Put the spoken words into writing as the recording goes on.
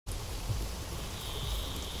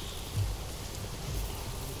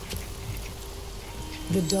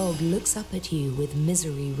The dog looks up at you with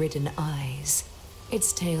misery-ridden eyes.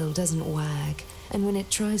 Its tail doesn't wag, and when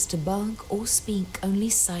it tries to bark or speak, only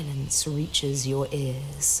silence reaches your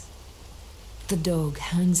ears. The dog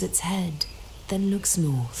hangs its head, then looks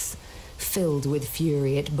north. Filled with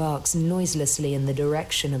fury, it barks noiselessly in the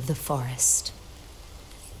direction of the forest.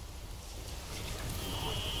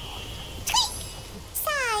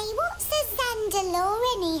 Say, what's the Zandalore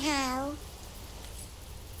anyhow?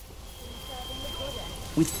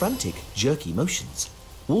 With frantic, jerky motions,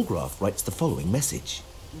 Walgraf writes the following message.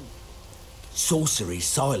 Sorcery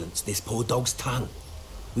silenced this poor dog's tongue.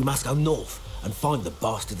 We must go north and find the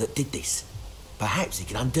bastard that did this. Perhaps he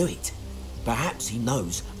can undo it. Perhaps he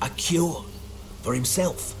knows a cure. For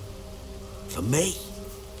himself. For me.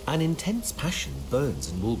 An intense passion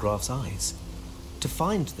burns in Walgraf's eyes. To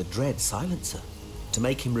find the dread silencer. To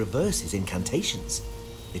make him reverse his incantations.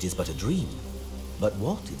 It is but a dream. But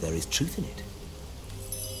what if there is truth in it?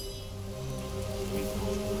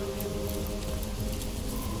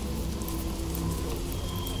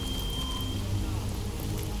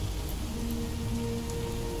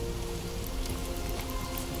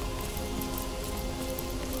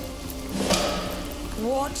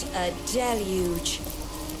 What a deluge.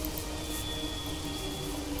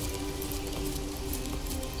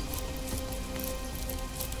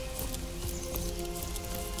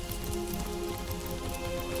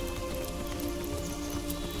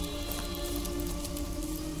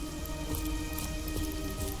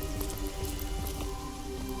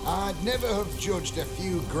 I'd never have judged a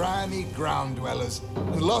few grimy ground dwellers,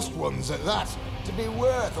 and lost ones at that, to be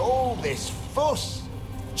worth all this fuss.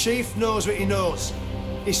 Chief knows what he knows.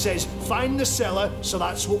 He says, find the cellar, so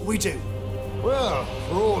that's what we do. Well,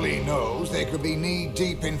 for all he knows, they could be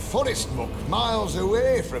knee-deep in forest muck, miles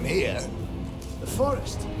away from here. The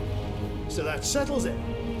forest? So that settles it.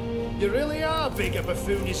 You really are big a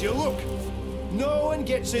buffoon as you look. No one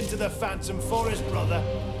gets into the Phantom Forest, brother.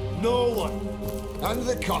 No one. And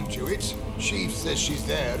the conduit. Chief says she's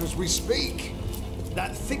there as we speak.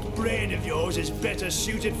 That thick brain of yours is better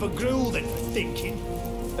suited for Gural than for thinking.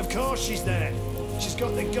 Of course she's there. She's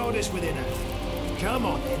got the goddess within her. Come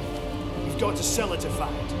on, then. You've got a cellar to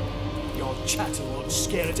find. Your chatter won't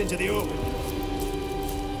scare it into the open.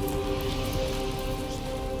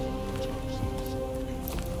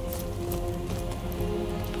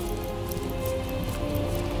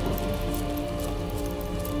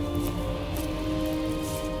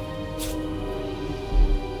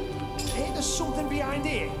 Ain't there something behind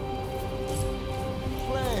here?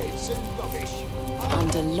 Plates and rubbish.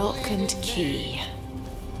 Under lock and key.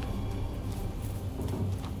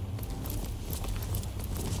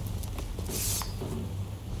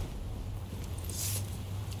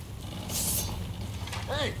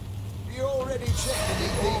 Hey, you already checked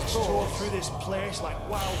these Tore doors? through this place like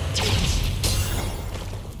wild pigs.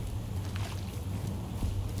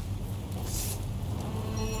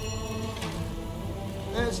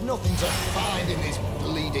 There's nothing to find in this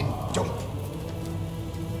bleeding dump.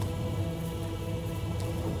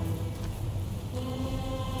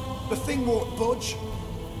 The thing won't budge.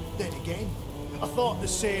 Then again, I thought the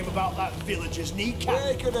same about that villager's kneecap.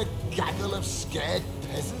 Where could a gaggle of scared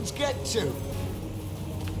peasants get to?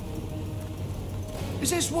 Is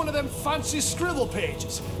this one of them fancy scribble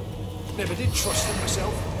pages? Never did trust them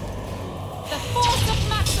myself. The force of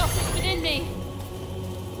Maxos is within me.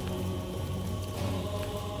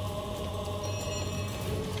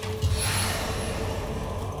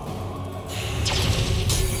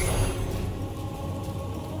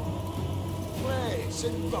 Plates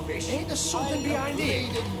and rubbish. Ain't there something behind here?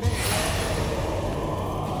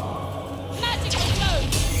 Magical blow.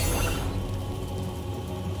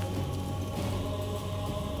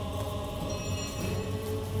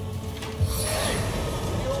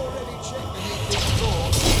 You already checked these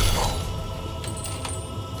doors?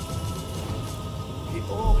 The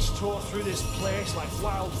orcs tore through this place like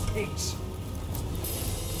wild pigs.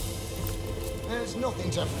 There's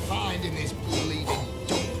nothing to find in this bleeding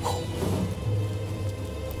dump.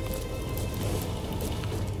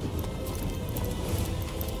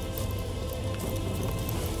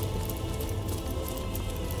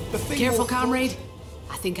 The thing Careful, won't comrade.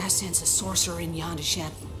 I think I sense a sorcerer in yonder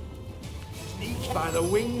shed. budge. By the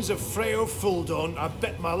wings of Freo Fulldon, I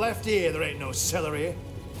bet my left ear there ain't no cellar here.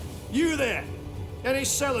 You there! Any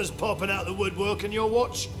cellars popping out the woodwork in your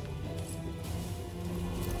watch?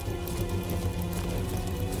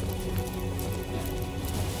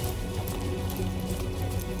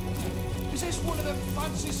 Is this one of them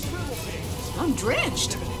fancy scribble pages? I'm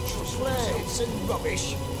drenched. Plates and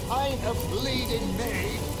rubbish. I ain't a bleeding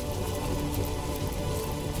maid.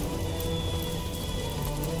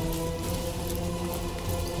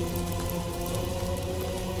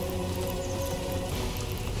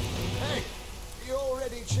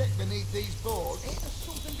 check beneath these boards? There's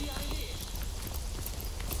something behind here.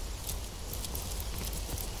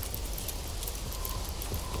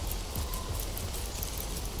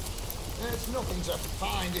 There's nothing to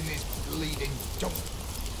find in this bleeding dump.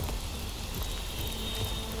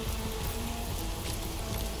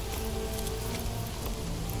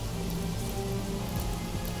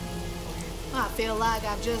 I feel like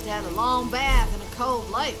I've just had a long bath in a cold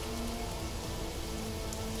lake.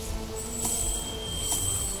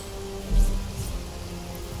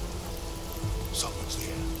 Someone's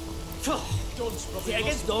there. See,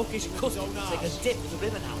 against Orcish customs, they can dip the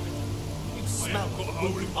river now. You smell Got a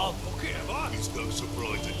hole in my pocket, have I? It's no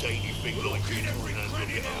surprise a dainty thing like you pouring under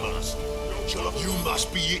a must. Shut up, you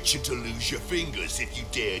must be itching to lose your fingers if you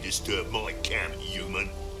dare disturb my camp, human.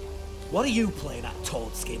 What are you playing at,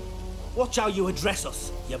 Toadskin? Watch how you address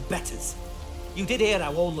us, you betters. You did hear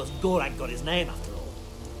how Ulor Olfrig got his name after all.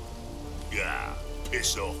 Yeah,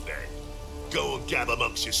 piss off then. Go and gab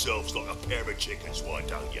amongst yourselves like a pair of chickens, why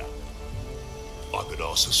don't ya? I could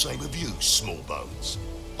ask the same of you, small bones.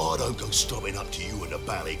 I don't go stomping up to you in a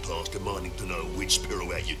ballet class demanding to know which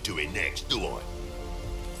pirouette you're doing next, do I?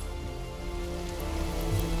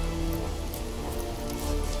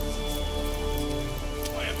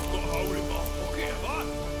 I haven't got a hole in my pocket, have I?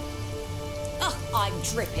 Oh, I'm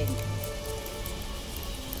dripping.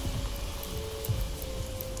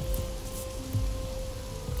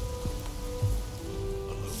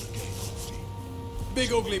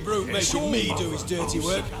 Big ugly brute making me do his dirty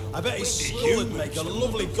work. I bet his skull would make a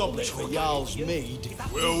lovely goblet for Jahrl's mead.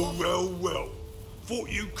 Well, well, well. Thought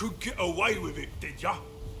you could get away with it, did ya?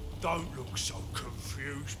 Don't look so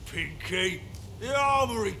confused, Pinky. The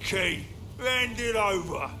armory key. Hand it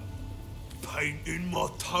over. Painting my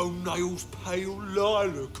toenails pale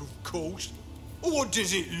lilac, of course. What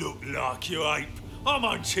does it look like, you ape? I'm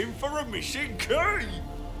hunting for a missing key.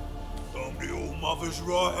 I'm the All-Mother's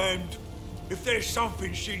right hand. If there's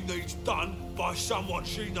something she needs done by someone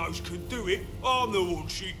she knows can do it, I'm the one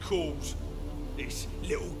she calls. This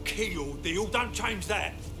little key ordeal, don't change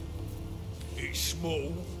that. It's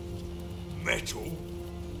small, metal,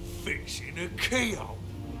 fits in a keyhole.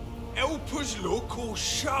 Help us look or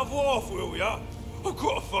shove off, will ya? I've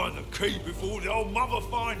got to find the key before the old mother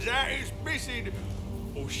finds out it's missing,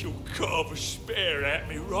 or she'll carve a spear at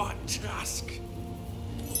me right tusk.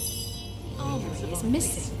 Armory is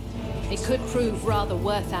missing. It could prove rather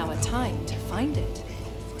worth our time to find it.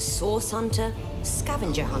 Source hunter,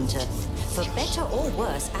 scavenger hunter. For better or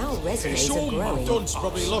worse, our resumes are growing. Dunce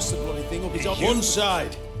probably lost the bloody thing up his own. One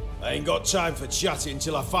side. I ain't got time for chatting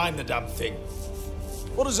till I find the damn thing.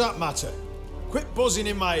 What does that matter? Quit buzzing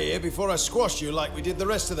in my ear before I squash you like we did the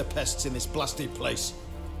rest of the pests in this blasted place.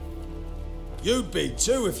 You'd be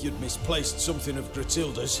too if you'd misplaced something of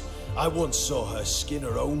Grutilda's. I once saw her skin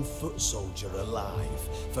her own foot soldier alive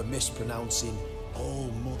for mispronouncing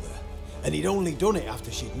All-Mother. And he'd only done it after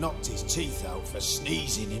she'd knocked his teeth out for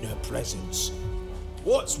sneezing in her presence.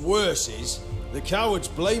 What's worse is, the coward's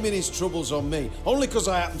blaming his troubles on me, only because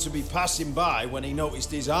I happened to be passing by when he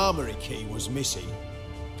noticed his armory key was missing.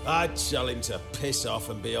 I'd tell him to piss off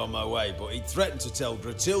and be on my way, but he threatened to tell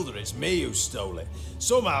Grutilda it's me who stole it.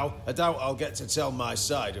 Somehow, I doubt I'll get to tell my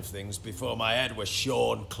side of things before my head was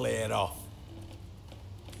shorn clear off.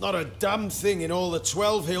 Not a damn thing in all the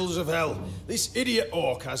 12 hills of hell. This idiot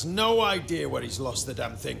orc has no idea where he's lost the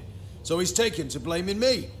damn thing. So he's taken to blaming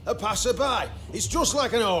me, a passerby. It's just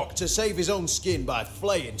like an orc to save his own skin by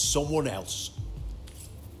flaying someone else.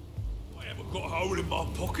 I haven't got a hole in my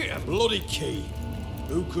pocket. Bloody key.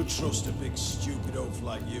 Who could trust a big stupid oaf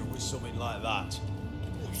like you with something like that?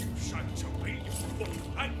 What you say to me, you fool?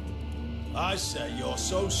 I say you're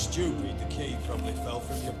so stupid the key probably fell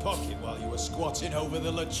from your pocket while you were squatting over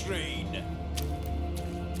the latrine.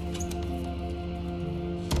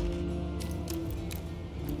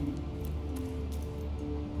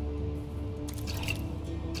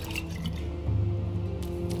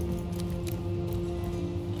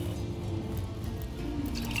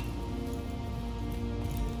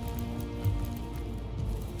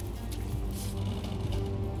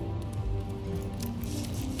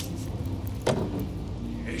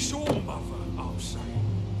 It's All-Mother, I'll say.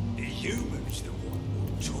 The human's the one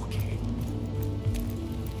who took it.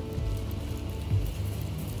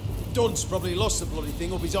 Dunce probably lost the bloody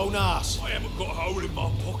thing up his own arse. I haven't got a hole in my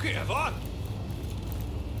pocket, have I?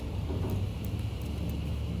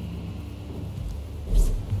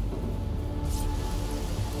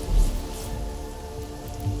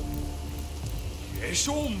 It's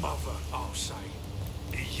All-Mother, I'll say.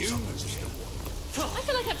 The human's the one. I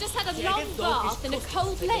feel like I've just had a long bath in a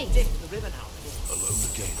cold lake. Alone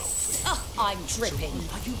again, old Oh, I'm dripping.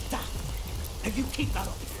 Are you daft? Have you keep that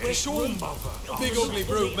up? It's all mother. Big ugly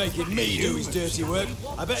brute making me do his dirty work.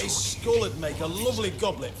 I bet his skull would make a lovely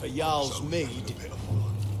goblet for Jarl's mead.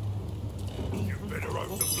 You better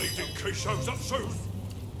hope the bleeding key shows up soon.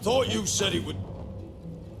 Thought you said it would...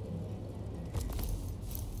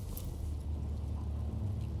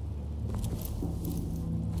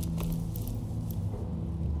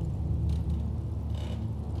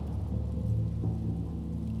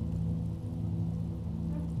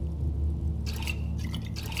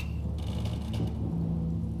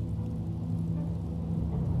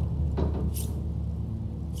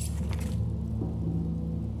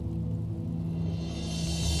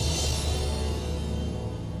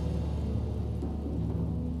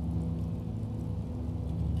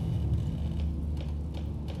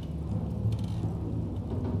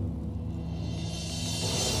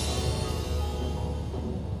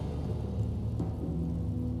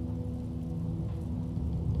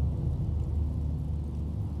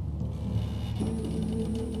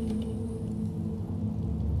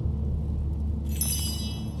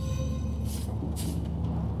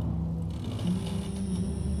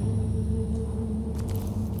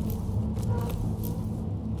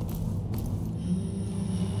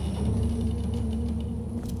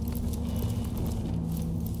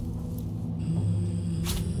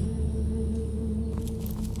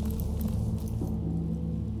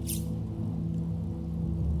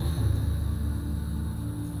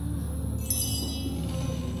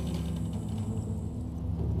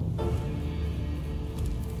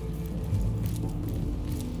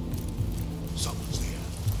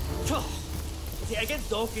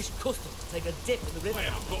 Against Orcish custom to take a dip in the river.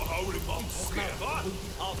 I've got a hole in my pocket.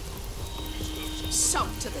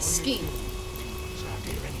 Sunk to the skin.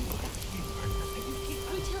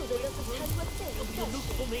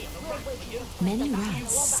 Many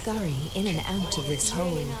rats scurry in and out of this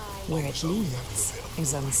hole. Where it leads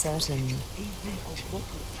is uncertain.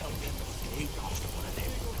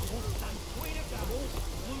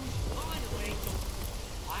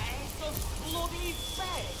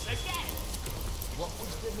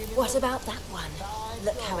 What about that one?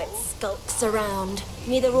 Look how it skulks around.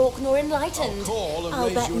 Neither orc nor enlightened.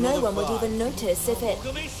 I'll bet no one would even notice if it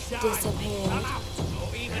disappeared.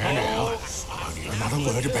 Now, only another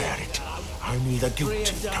word about it. Only the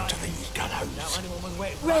guilty come to these gallows.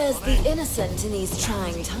 Rare's the innocent in these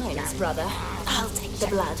trying times, brother. I'll take the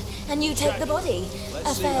blood, and you take the body.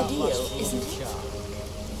 A fair deal, isn't it?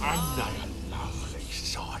 And they a lovely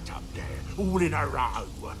sight up there, all in a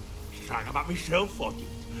row. Sang them up myself, I did.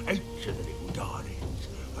 Each of the little darlings.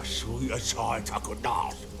 A sweeter sight I couldn't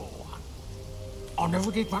ask for. I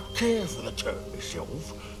never did much care for the turf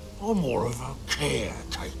myself. I'm more of a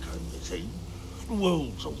caretaker, you see. The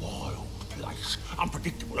world's a wild place,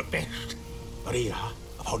 unpredictable at best. But here,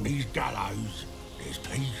 upon these gallows, there's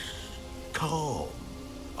peace, calm.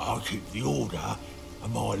 I keep the order,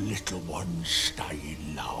 and my little ones stay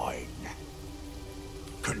in line.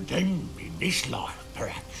 Condemned in this life,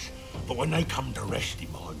 perhaps, but when they come to rest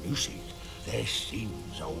in my nooses, their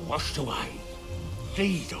sins are washed away.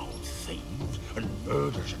 These old thieves and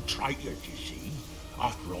murderers and traitors, you see,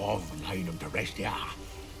 after I've laid them to rest here,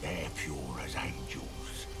 they're pure as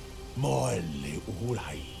angels. My little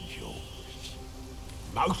angels.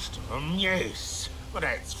 Most of them, yes, but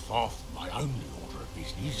that's far from my only order of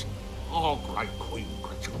business. Our great Queen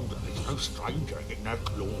Grutilda is no stranger at getting her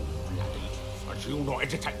claw bloody, and she'll not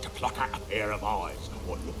hesitate to pluck out a pair of eyes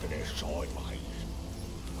or look at her sideways.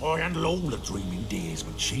 I handle all the dreaming dears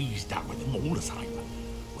when she's done with them all the same.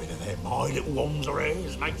 Whether they're my little ones or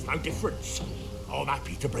hers makes no difference. I'm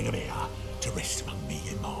happy to bring them here to rest among me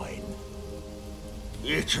and mine.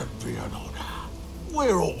 It'd be an honour.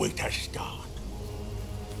 Where ought we to start?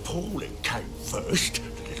 Pauline came first,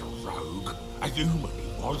 the little rogue, a human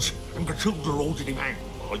he was, and Grutilda ordered him hanged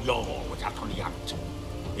while Jahrl was out on the hunt.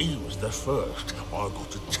 He was the first I got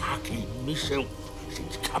to tuck in myself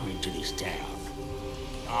since coming to this town.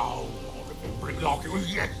 Oh, I remember it like it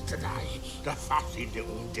was yesterday. The fussy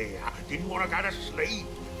little dear didn't want to go to sleep.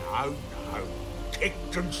 No,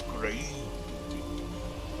 kicked and screamed.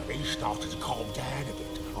 But he started to calm down a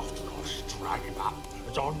bit after I strung him up,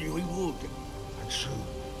 as I knew he would. And soon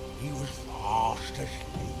he was fast asleep.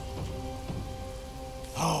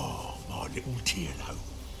 Oh, my little Tierlo.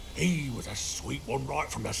 He was a sweet one right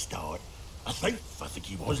from the start. A thief, I think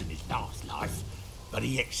he was in his last life. But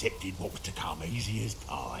he accepted what was to come easy as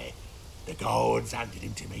pie. The guards handed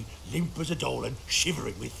him to me, limp as a doll and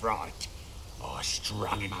shivering with fright. I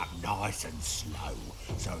strung him up nice and slow,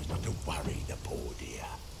 so as not to worry the poor dear.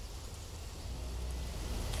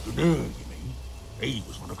 The nerve, you mean? He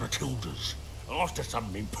was one of Grutilda's. Asked her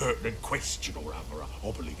some impertinent question or other,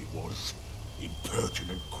 I believe it was.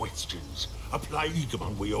 Impertinent questions. A plague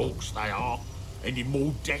among we orcs, they are. Ending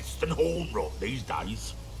more deaths than horn rot these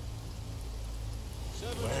days.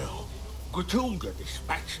 Well, Grutilda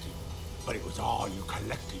dispatched him, but it was I who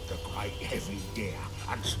collected the great heavy deer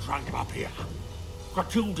and strung him up here.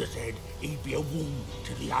 Grutilda said he'd be a warning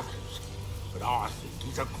to the others, but I think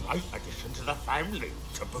he's a great addition to the family,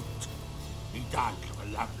 to boot. He does look a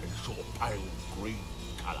lovely sort of pale green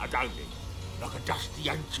colour, don't he? Like a dusty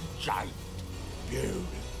ancient jade. Beautiful.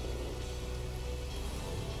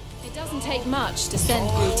 It doesn't take much to send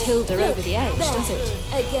Grutilda over the edge, does it?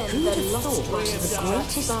 Again, the lost one is the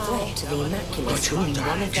greatest threat to the Immaculate, only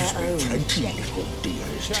one of their own.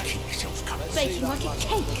 Baking like a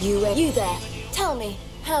cake. You there. Tell me,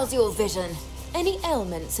 how's your vision? Any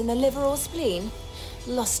ailments in the liver or spleen?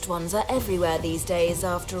 Lost ones are everywhere these days,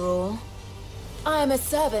 after all. I am a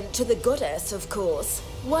servant to the goddess, of course.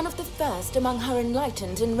 One of the first among her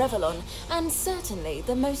enlightened in Revelon, and certainly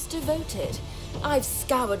the most devoted. I've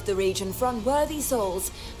scoured the region for unworthy souls,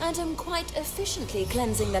 and am quite efficiently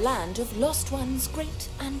cleansing the land of lost ones great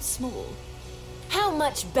and small. How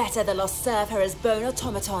much better the lost serve her as bone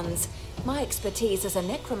automatons. My expertise as a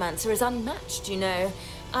necromancer is unmatched, you know.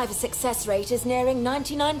 I've a success rate is nearing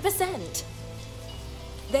 99%.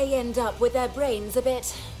 They end up with their brains a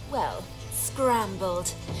bit, well,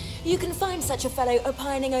 scrambled. You can find such a fellow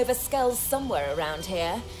opining over skulls somewhere around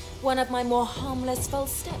here. One of my more harmless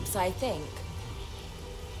false steps, I think.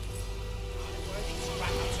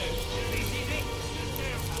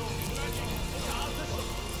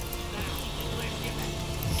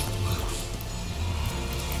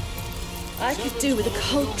 I could do with a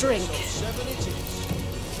cold drink.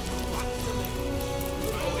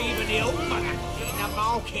 Even the old mother in the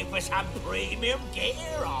market for some premium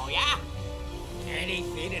gear, are ya?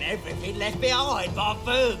 Anything and everything left behind by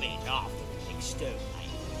vermin after it's exterminated.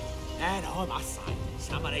 And I must say,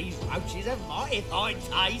 some of these roaches have mighty fine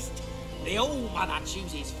taste. The old mother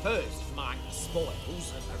chooses first to make the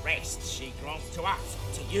spoils, and the rest she grants to us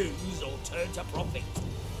to use or turn to profit.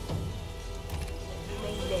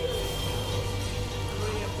 They live.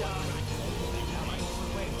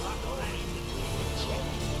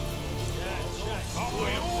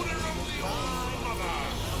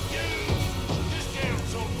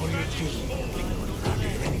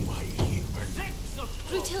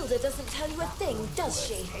 Grutilda doesn't tell you a thing, does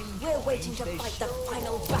she? We're waiting to fight the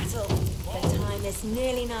final battle. The time is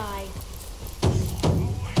nearly nigh.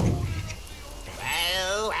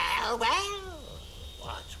 Well.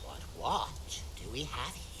 What do we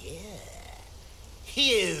have here?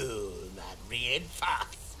 Human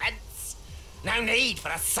reinforcements. No need for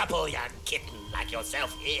a supple young kitten like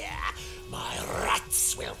yourself here. My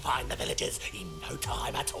rats will find the villagers in no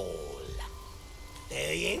time at all. Do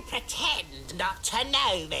you pretend not to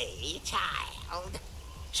know me, child?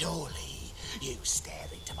 Surely you stare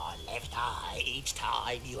into my left eye each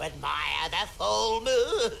time you admire the full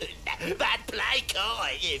moon. But play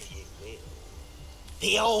coy if you will.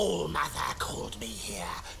 The Old Mother called me here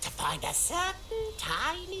to find a certain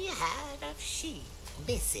tiny herd of sheep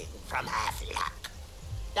missing from her flock.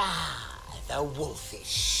 The wolfish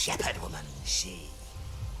shepherd woman, she.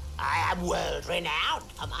 I am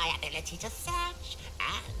world-renowned for my ability to search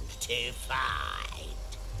and to find.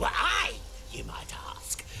 Why, you might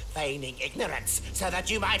ask, feigning ignorance so that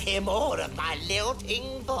you might hear more of my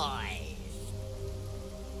lilting voice.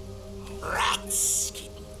 Rats,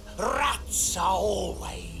 kitten, rats are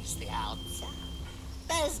always the answer.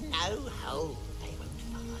 There's no hole they won't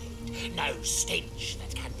find, no stench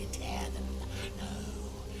that can deter them. No,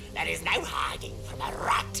 there is no hiding from a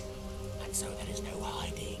rat, and so there is no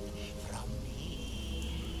hiding from me.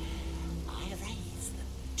 I raise them,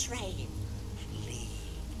 train, lead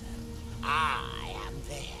them. I am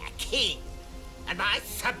their king, and my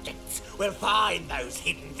subjects will find those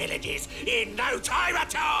hidden villages in no time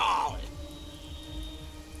at all.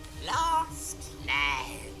 Lost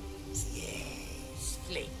lands, yes,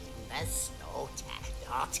 fleeing the slaughter.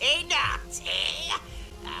 Naughty, naughty.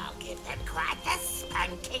 I'll give them quite the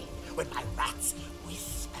spanking when my rats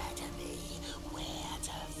whisper to me where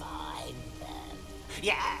to find them.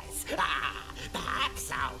 Yes,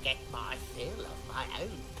 perhaps I'll get my fill of my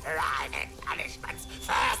own private punishments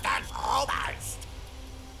first and foremost.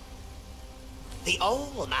 The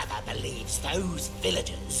Old Mother believes those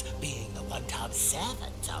villagers, being the one-time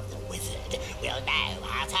servants of the wizard, will know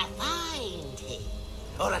how to find him.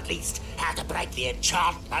 Or at least how to break the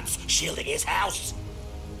enchantments shielding his house.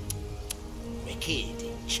 Wicked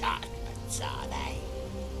enchantments, are they?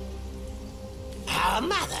 Our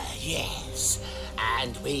mother, yes.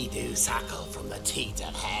 And we do suckle from the teat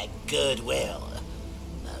of her goodwill.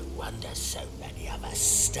 No wonder so many of us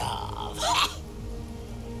starve.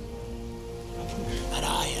 An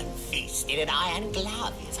iron fist in an iron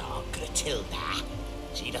glove is our Grutilda.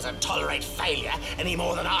 She doesn't tolerate failure any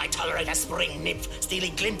more than I tolerate a spring nymph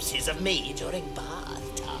stealing glimpses of me during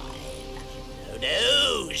bath time.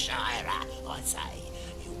 No, Shira, I say,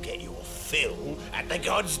 you'll get your fill at the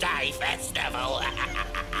God's Day Festival.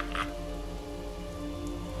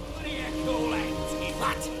 What do you call it?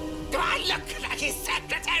 What? Do I look like his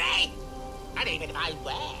secretary? And even if I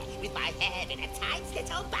were, with my hair in a tight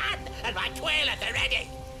little bun and my quill at the ready,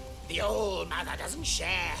 the old mother doesn't share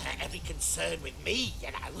her every concern with me,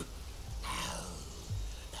 you know.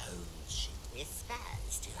 No, she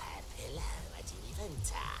whispers to her pillow at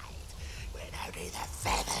eventide, when only the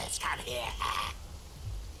feathers can hear her.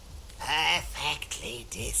 Perfectly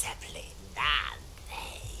disciplined, aren't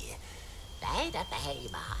they? They'd obey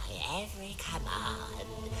my every command,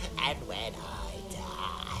 and when I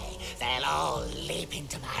die, they'll all leap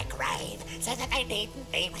into my grave so that they needn't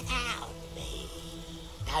be without me.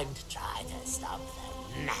 Don't try to stop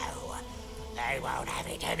them, no. They won't have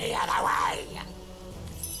it any other way.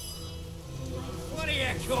 What do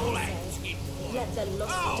you call it? Let the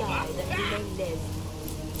lost die that we may live.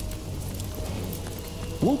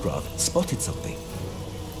 Walgraf spotted something.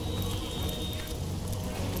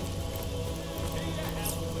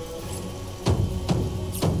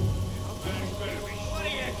 What do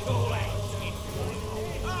you call it?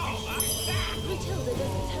 Grutilda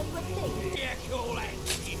doesn't tell you a thing. What do you call it?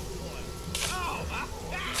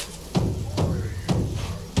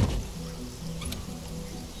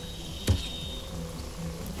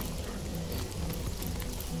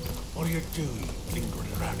 What are you doing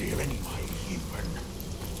lingering around here anyway, human?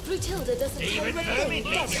 Grutilda doesn't tell you a thing,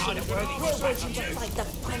 does she? We're waiting to fight the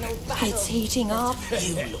final battle. It's heating up.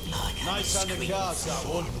 You look like Nice on the cards, that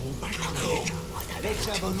one. Let's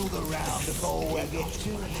have another round before we get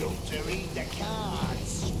too drunk to read the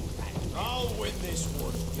cards. I'll win this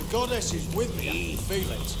one. The goddess is with me. I can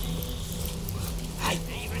feel it. Hey,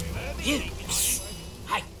 you!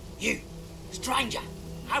 Hey, you! Stranger,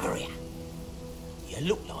 over here. You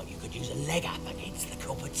look like you could use a leg up against the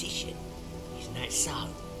competition. Isn't that so?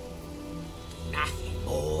 Nothing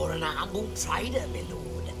more than a humble trader, my lord.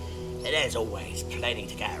 There's always plenty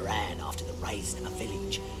to get around after the raising of a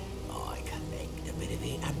village. I collect a bit of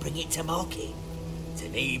it and bring it to market.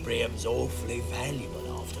 Tenebrium's awfully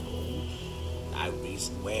valuable after all. No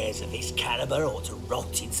reason wares of this caliber ought to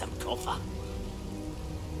rot in some coffer.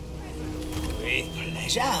 With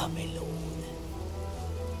pleasure, my lord.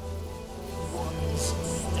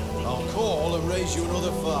 I'll call and raise you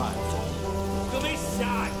another 5. Come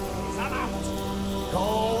inside. I'm out.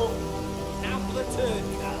 Call. Now for the turn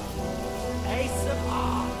card. Ace of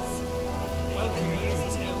hearts. Welcome here to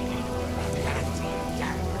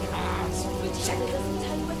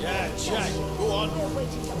Yeah, check. Go on.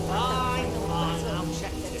 Fine. I'll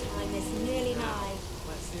check the time. It's nearly 9.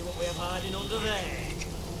 Let's see what we have hiding under there.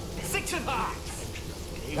 6 of hearts.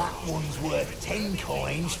 That one's worth 10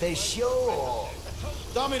 coins for sure.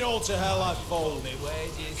 Damn it all to hell, I fold.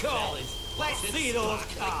 Call. Let's see those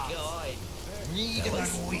cards. Read them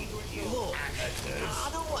and weep, you amateurs. I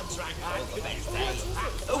don't want to drink why,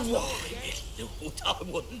 Lord, I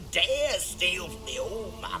wouldn't dare steal from the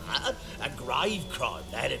old mother. A grave crime,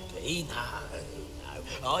 that'd be.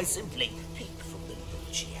 No. I simply pick from the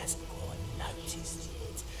loot she hasn't quite noticed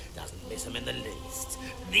yet. Doesn't miss them in the least.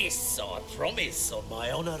 This I promise on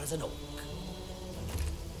my honour as an orc.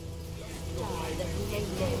 Die that we may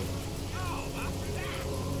live.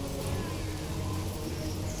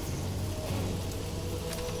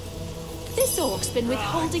 This orc's been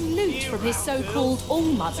withholding loot from his so-called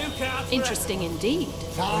all-mother. Interesting indeed.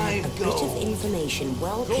 5 A bit gold. of information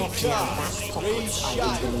well kept in our back pockets, I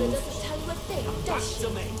Grutilda believe. doesn't tell you a thing, does she?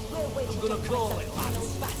 We're waiting to fight the final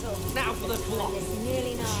battle. Now for the clock. It's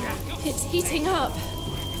nearly 9. It's heating up.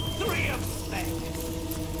 3 of them.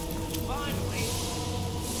 Finally.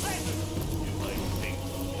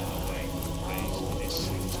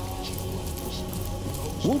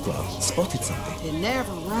 Walgraf spotted something. It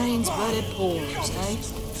never rains, but it pours, eh?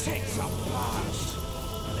 Take some blast.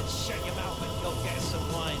 Let's shut your mouth and go get some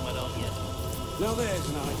wine, why don't you? Now there's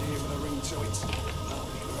an idea with a ring to it. I'll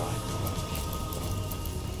be right back.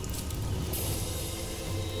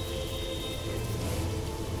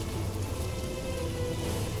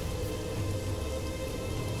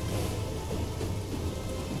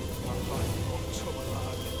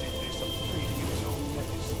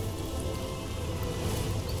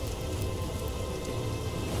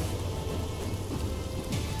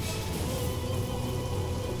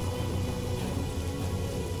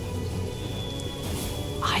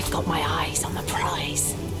 I've got my eyes on the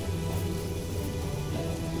prize.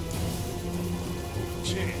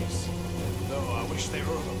 Cheers. Though I wish there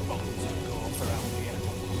were other bottles to go off around here.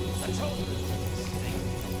 I told you this thing.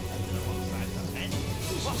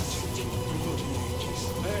 Bloody ages.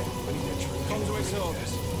 Hey, when you get your conduit's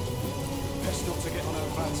orders. Best not to get on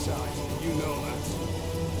our bad side. You know that.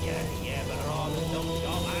 Yeah, but rather don't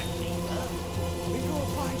go acting. You go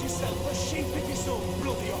and find yourself a sheep if you're so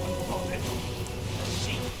bloody hot and bothered. A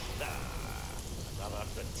sheep? Nah, I'd rather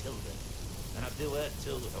Grutilda. And I'd do her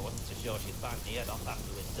too if I wasn't so sure she'd bite me head off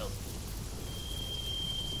after we'd done.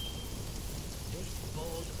 This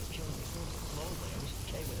board of killing so small there, I wish it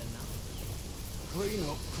came with a knife. Clean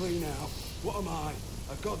up, clean out. What am I?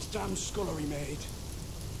 A goddamn scullery maid.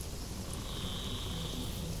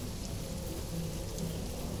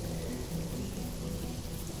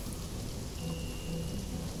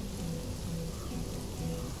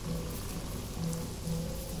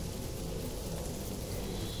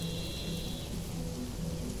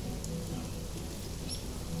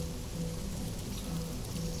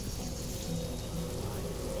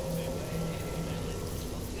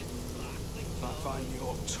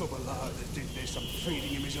 Lard that did this, I'm feeding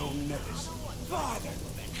him his own nethers. By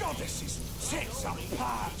the goddesses, tits are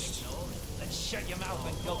parched! Let's shut your mouth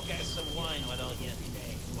and go get us some wine, why don't you?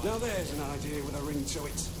 Now there's an idea with a ring to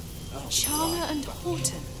it. Jahrl and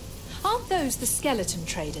Horton. Aren't those the skeleton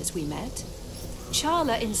traders we met? Jahrl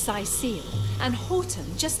in Sicile and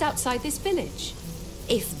Horton just outside this village.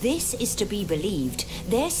 If this is to be believed,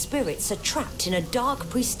 their spirits are trapped in a dark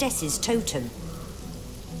priestess's totem.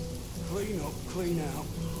 Clean up, clean out.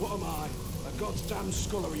 What am I? A goddamn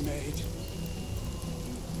scullery maid.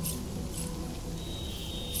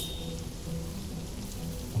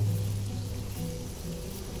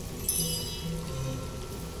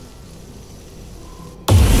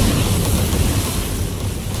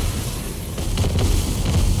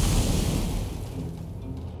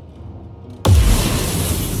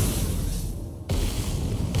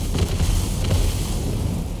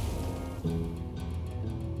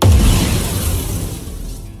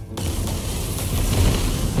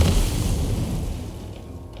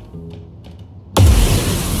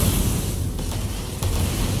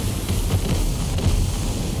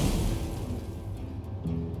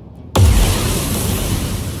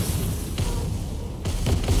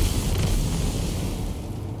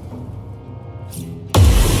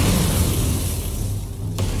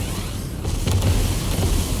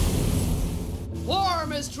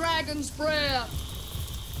 Dragon's breath.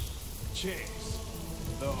 Cheers.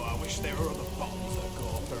 Though I wish there were other bottles that go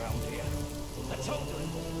off around here. I told you it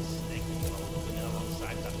was a snake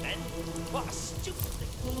alongside the men. What a stupid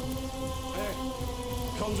thing. Hey,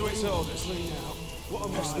 conduit's orders. Clean out. What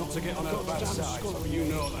am I? Not to get on our bad side. You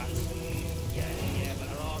know that. Yeah, but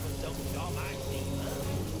our orders don't go acting.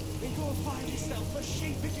 Then go and find yourself a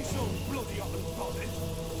sheep if you're so bloody hot and bothered.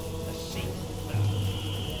 A sheep?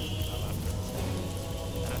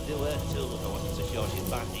 Do her too if I wasn't so sure she'd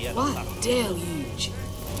bite me head off. What deluge!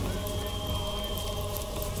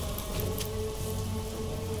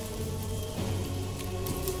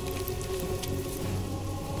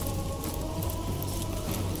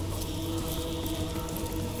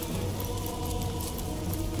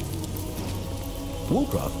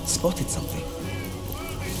 Wolgraff spotted something.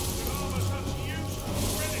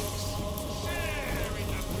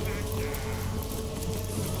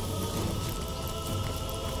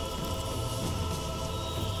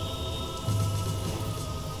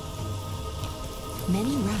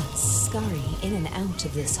 Many rats scurry in and out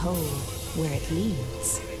of this hole. Where it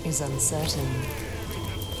leads is uncertain.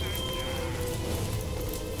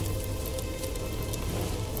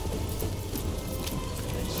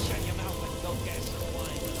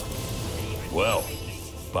 Well,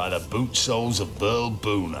 by the boot soles of Burl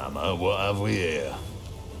Boonhammer, what have we here?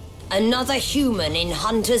 Another human in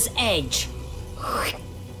Hunter's Edge.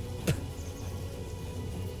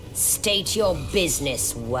 State your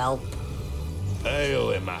business, whelp. Hail,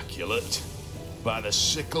 Immaculate. By the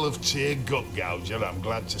sickle of Tyr Gutgouger, I'm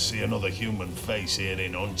glad to see another human face here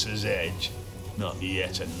in Hunter's Edge. Not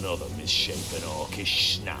yet another misshapen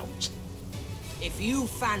orcish snout. If you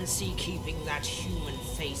fancy keeping that human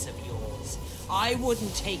face of yours, I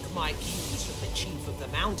wouldn't take my cues from the chief of the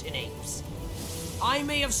mountain apes. I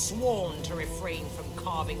may have sworn to refrain from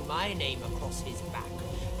carving my name across his back,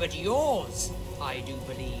 but yours, I do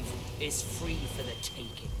believe, is free for the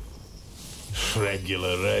taking.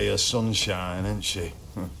 Regular ray of sunshine, ain't she?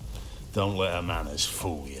 Don't let her manners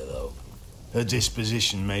fool you, though. Her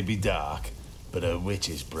disposition may be dark, but her wit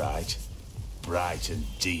is bright. Bright and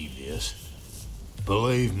devious.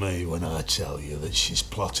 Believe me when I tell you that she's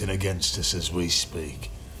plotting against us as we speak,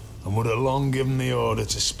 and would have long given the order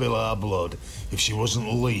to spill our blood if she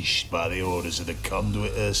wasn't leashed by the orders of the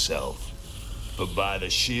conduit herself. But by the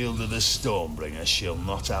shield of the Stormbringer, she'll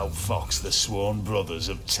not outfox the sworn brothers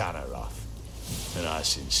of Tanneroth. And I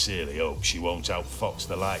sincerely hope she won't outfox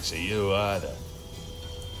the likes of you either.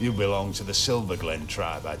 You belong to the Silver Glen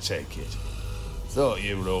tribe, I take it. Thought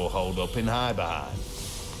you were all holed up in Highbehind.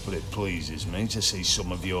 But it pleases me to see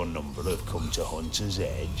some of your number have come to Hunter's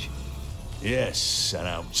Edge. Yes, an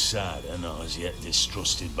outsider not as yet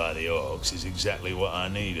distrusted by the Orcs is exactly what I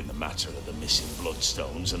need in the matter of the missing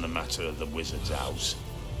bloodstones and the matter of the Wizard's house.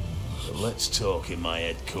 But let's talk in my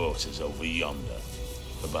headquarters over yonder.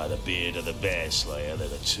 For by the beard of the Bear Slayer, there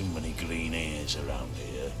are too many green ears around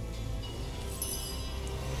here.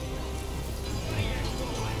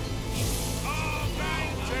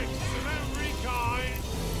 Objects of every kind,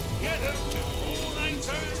 get them before they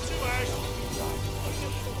turn to ash.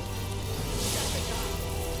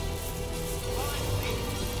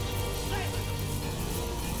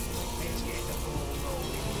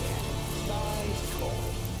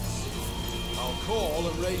 I'll call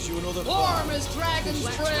and raise you another Warm as Dragon's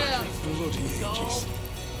Trail! Bloody ages.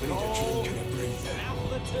 We need a drink and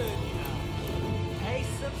a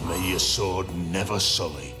breather. May your sword never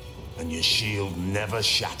sully, and your shield never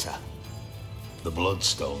shatter. The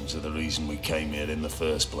Bloodstones are the reason we came here in the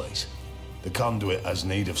first place. The conduit has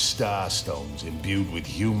need of Starstones imbued with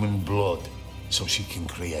human blood, so she can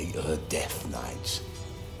create her Death Knights.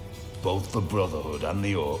 Both the Brotherhood and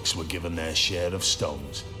the Orcs were given their share of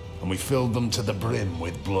stones, and we filled them to the brim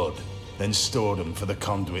with blood, then stored them for the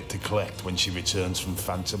conduit to collect when she returns from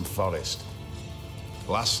Phantom Forest.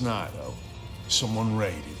 Last night, though, someone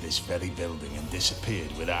raided this very building and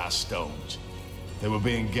disappeared with our stones. They were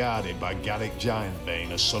being guarded by Garrick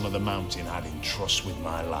Giantbane, a son of the mountain, had in trust with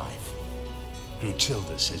my life.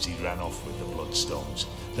 Grutilda says he ran off with the Bloodstones,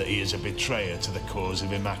 that he is a betrayer to the cause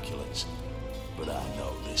of Immaculates. But I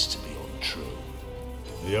know this to be untrue.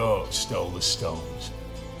 The Orcs stole the stones.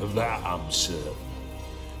 Of that I'm certain.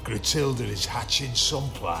 Grutilda is hatching some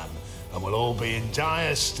plan, and we'll all be in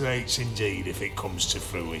dire straits indeed if it comes to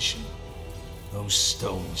fruition. Those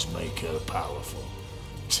stones make her powerful.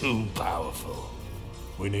 Too powerful.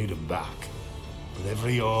 We need them back. But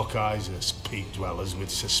every Orc eyes us, peak dwellers, with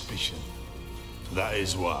suspicion. That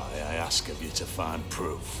is why I ask of you to find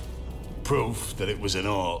proof. Proof that it was an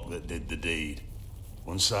Orc that did the deed.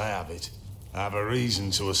 Once I have it, I have a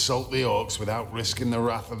reason to assault the Orcs without risking the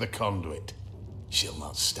wrath of the conduit. She'll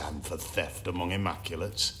not stand for theft among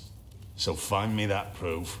Immaculates. So find me that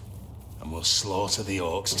proof, and we'll slaughter the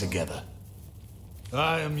Orcs together.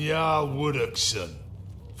 I am Jahrl Grutilda's son,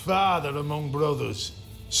 father among brothers,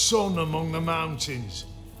 son among the mountains.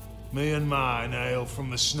 Me and mine hail from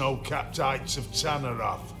the snow-capped heights of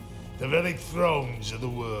Tanneroth, the very thrones of the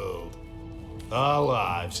world. Our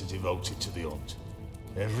lives are devoted to the hunt.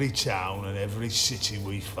 Every town and every city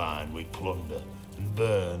we find, we plunder and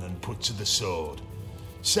burn and put to the sword.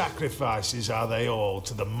 Sacrifices are they all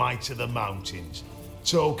to the might of the mountains,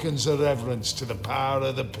 tokens of reverence to the power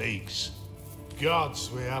of the peaks. Gods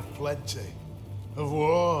we have plenty, of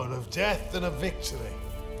war, of death and of victory.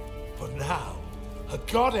 But now, a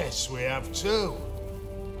goddess we have too.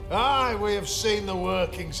 Aye, we have seen the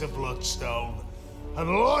workings of Bloodstone, and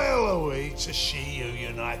loyal are we to she who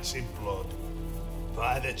unites in blood.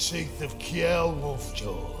 By the teeth of Jahrl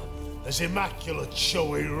Wolfjaw, as immaculate shall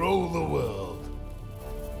we rule the world.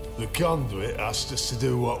 The conduit asked us to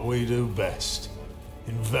do what we do best,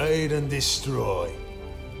 invade and destroy.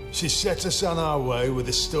 She set us on our way with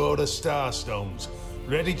a store of Starstones,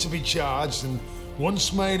 ready to be charged and,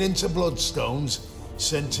 once made into Bloodstones,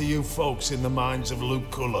 sent to you folks in the mines of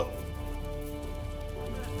Luculla.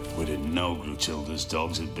 We didn't know Grutilda's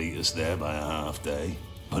dogs had beat us there by a half day,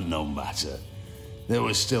 but no matter. There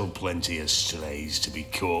were still plenty of strays to be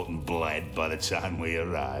caught and bled by the time we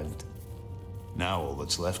arrived. Now all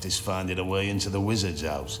that's left is finding a way into the Wizard's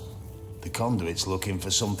house. The conduit's looking for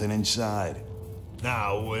something inside.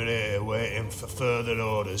 Now we're here waiting for further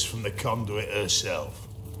orders from the conduit herself.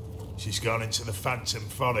 She's gone into the Phantom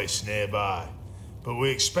Forest nearby, but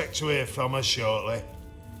we expect to hear from her shortly.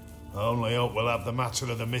 I only hope we'll have the matter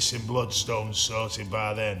of the missing Bloodstones sorted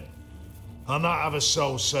by then. I'll not have a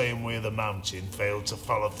soul saying we're the mountain failed to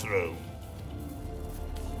follow through.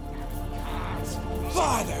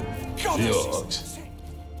 By the goddesses!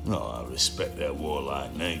 No, I respect their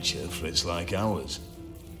warlike nature, for it's like ours.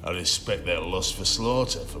 I respect their lust for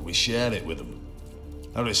slaughter, for we share it with them.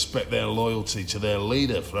 I respect their loyalty to their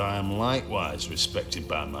leader, for I am likewise respected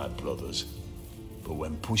by my brothers. But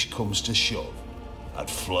when push comes to shove, I'd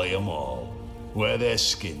flay 'em all, wear their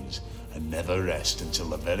skins, and never rest until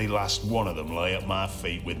the very last one of them lay at my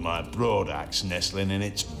feet with my broadaxe nestling in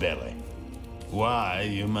its belly. Why,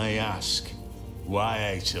 you may ask? Why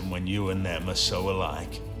hate 'em when you and them are so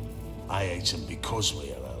alike? I hate 'em because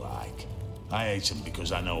we are alike. I hate 'em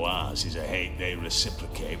because I know ours is a hate they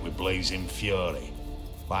reciprocate with blazing fury.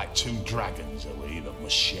 Like two dragons are we that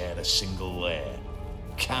must share a single lair.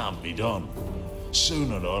 Can't be done.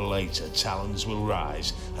 Sooner or later, talons will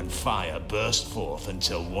rise and fire burst forth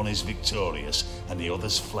until one is victorious and the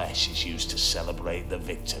other's flesh is used to celebrate the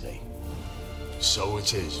victory. So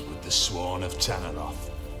it is with the Sworn of Tanneroth,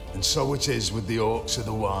 and so it is with the Orcs of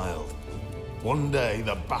the Wild. One day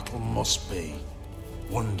the battle must be.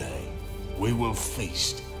 One day we will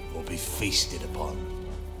feast or be feasted upon.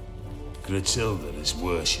 Grutilda is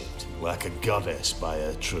worshipped like a goddess by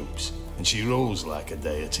her troops, and she rules like a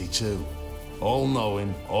deity too.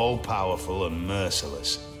 All-knowing, all-powerful and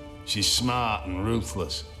merciless. She's smart and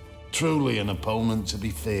ruthless. Truly an opponent to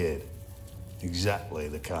be feared. Exactly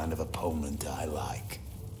the kind of opponent I like.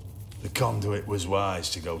 The Conduit was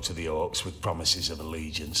wise to go to the Orcs with promises of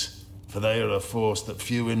allegiance, for they are a force that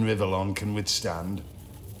few in Rivellon can withstand.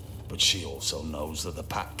 But she also knows that the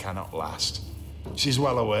pact cannot last. She's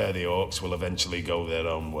well aware the Orcs will eventually go their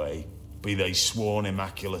own way, be they sworn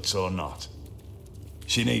immaculate or not.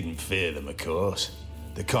 She needn't fear them, of course.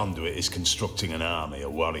 The Conduit is constructing an army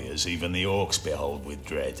of warriors even the Orcs behold with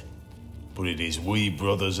dread. But it is we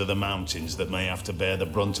brothers of the mountains that may have to bear the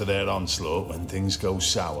brunt of their onslaught when things go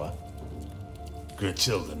sour.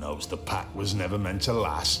 Grutilda knows the pact was never meant to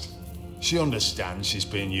last. She understands she's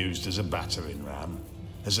being used as a battering ram,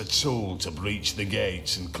 as a tool to breach the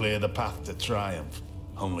gates and clear the path to triumph,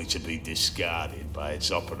 only to be discarded by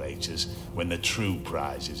its operators when the true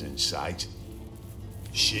prize is in sight.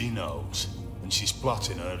 She knows, and she's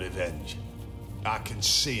plotting her revenge. I can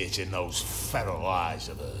see it in those feral eyes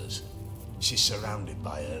of hers. She's surrounded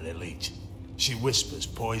by her elite. She whispers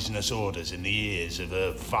poisonous orders in the ears of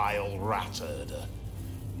her vile rat herder.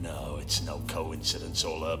 No, it's no coincidence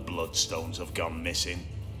all her bloodstones have gone missing.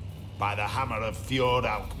 By the hammer of Fjord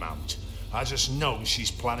Alkmount, I just know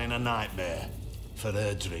she's planning a nightmare. For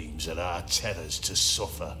her dreams are our terrors to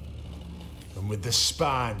suffer. And with the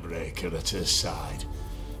spine breaker at her side,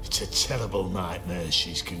 it's a terrible nightmare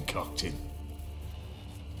she's concocting.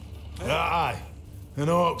 Aye, an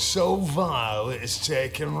orc so vile it has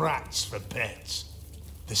taken rats for pets.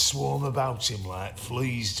 They swarm about him like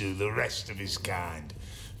fleas do the rest of his kind,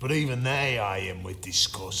 but even they eye him with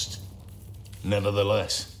disgust.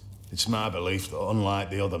 Nevertheless, it's my belief that unlike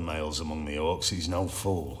the other males among the orcs, he's no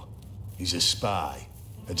fool. He's a spy,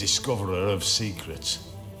 a discoverer of secrets.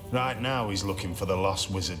 Right now he's looking for the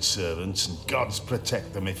lost wizard servants, and gods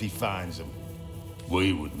protect them if he finds them.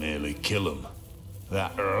 We would merely kill him.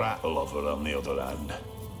 That rat lover on the other hand.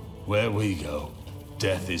 Where we go,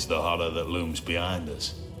 death is the horror that looms behind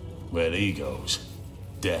us. Where he goes,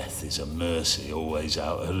 death is a mercy always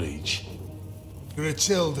out of reach.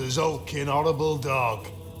 Grutilda's hulking, horrible dog.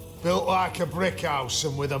 Built like a brick house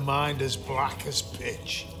and with a mind as black as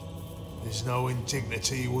pitch. There's no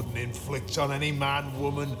indignity he wouldn't inflict on any man,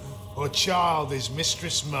 woman, or child his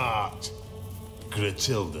mistress marked.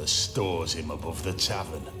 Grutilda stores him above the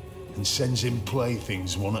tavern and sends him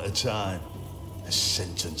playthings one at a time. A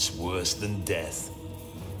sentence worse than death.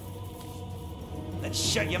 Then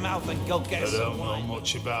shut your mouth and go get some I don't wine. know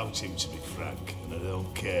much about him, to be frank, and I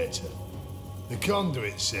don't care to. The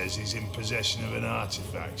Conduit says he's in possession of an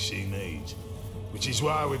artifact she needs, which is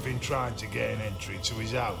why we've been trying to gain entry to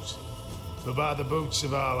his house. But by the boots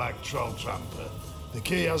of Arlag Troll Tramper, the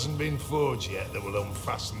key hasn't been forged yet that will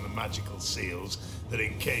unfasten the magical seals that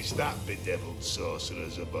encase that bedeviled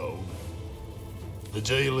sorcerer's abode. The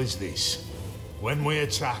deal is this. When we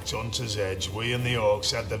attacked Hunter's Edge, we and the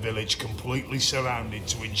Orcs had the village completely surrounded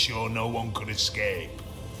to ensure no one could escape.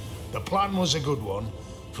 The plan was a good one,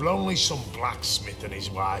 for only some blacksmith and his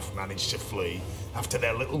wife managed to flee after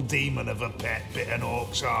their little demon of a pet bit an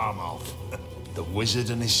Orc's arm off. The wizard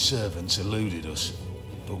and his servants eluded us,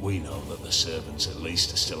 but we know that the servants at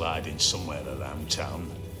least are still hiding somewhere around town.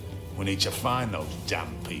 We need to find those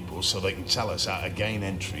damn people so they can tell us how to gain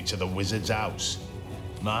entry to the wizard's house.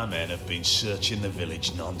 My men have been searching the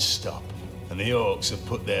village non-stop, and the Orcs have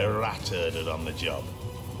put their rat herder on the job.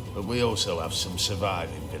 But we also have some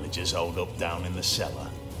surviving villagers holed up down in the cellar.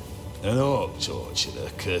 An Orc torturer,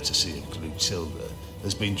 courtesy of Grutilda,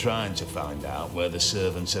 has been trying to find out where the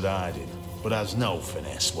servants are hiding, but has no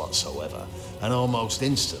finesse whatsoever, and almost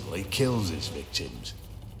instantly kills his victims.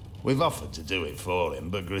 We've offered to do it for him,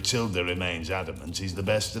 but Grutilda remains adamant he's the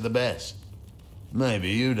best of the best. Maybe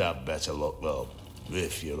you'd have better luck, though.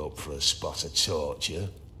 If you're up for a spot of torture.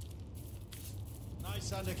 Nice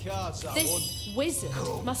hand of cards, that one. This wizard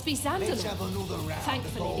must be Let's have Zandelor. another round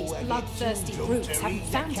Thankfully, these before we bloodthirsty get too brutes drunk to haven't read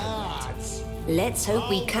found the him cards. Let's hope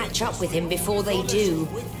we catch up with him before they do.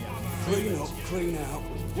 Clean up, clean out.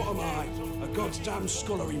 What am I? A goddamn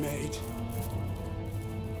scullery maid.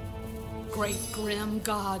 Great grim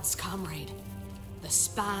gods, comrade. The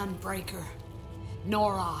spine breaker.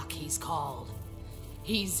 Norok, he's called.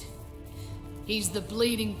 He's the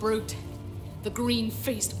bleeding brute. The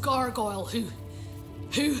green-faced gargoyle who...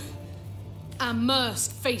 I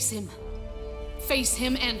must face him. Face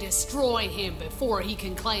him and destroy him before he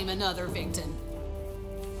can claim another victim.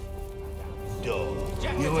 Done.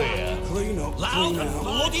 You hear? Clean up, Loud clean and out.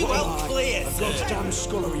 bloody What well am I? clear, A sir. goddamn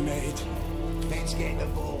scullery maid. Let's get the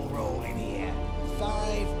ball rolling here.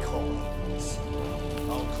 5 coins.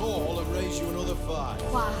 I'll call and raise you another 5.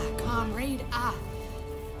 Why, comrade,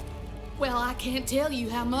 well, I can't tell you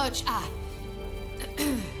how much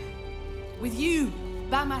with you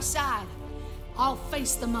by my side, I'll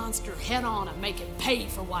face the monster head on and make him pay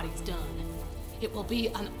for what he's done. It will be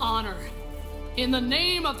an honor. In the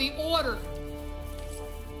name of the Order.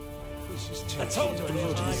 This is I told you it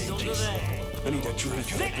was nice under there. I need a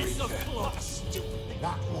drink and a Six of breather. clubs.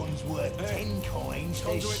 That one's worth 10 coins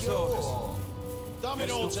for sure. Damn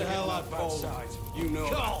it all to hell, I'd fold. You know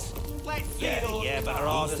Come that. on, let's Yeah, better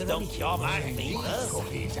orders don't cure my feet.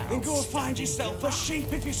 Then go find yourself a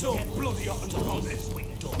sheep if you're so bloody hot and bothered.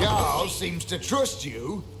 Jahrl seems to trust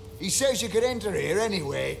you. He says you could enter here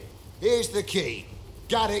anyway. Here's the key.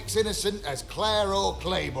 Garrick's innocent as Clare or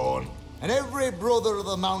Claiborne, and every brother of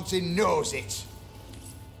the mountain knows it.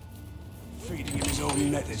 Feeding him his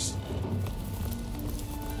own netters.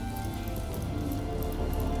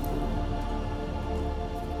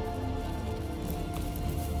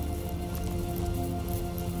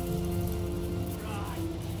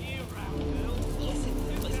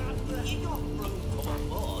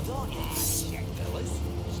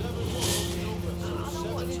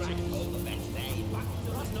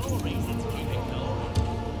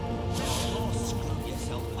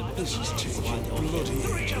 This is taking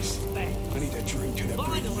bloody ages. I need a drink and a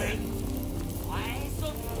breather.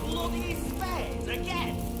 Bloody spades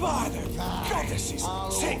again. By the goddesses,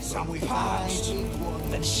 take some parts.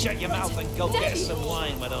 Then shut your mouth and go get some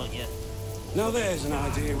wine, why don't you? Now there's an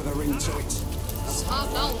idea with a ring to it.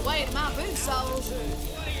 Hopped all the way to my boot soles.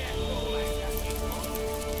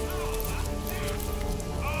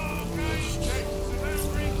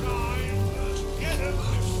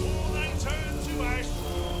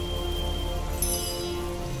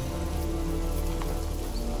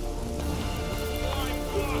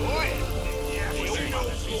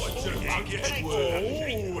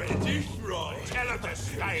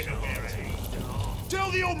 Tell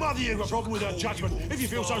the old mother you've got a problem with her judgment if you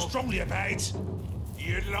feel so strongly about it.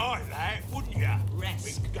 You'd like that, wouldn't you?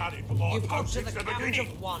 Rest. Got it for my You've got post to since the the count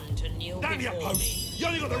beginning. of 1 to kneel Damn your before me. post! You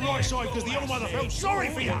only got the right side because the old mother felt sorry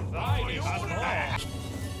for you.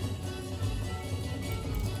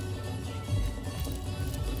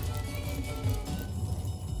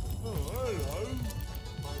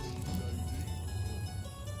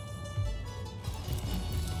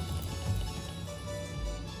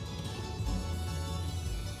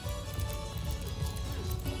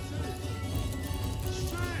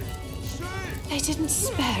 They didn't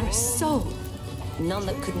spare a soul. None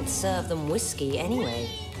that couldn't serve them whiskey anyway.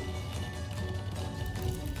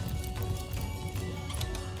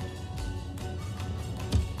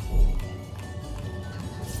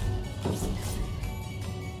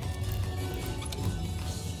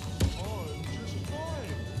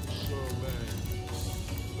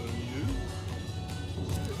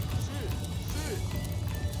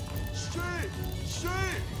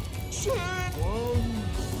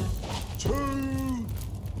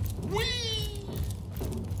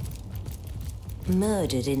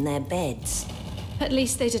 Murdered in their beds. At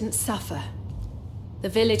least they didn't suffer. The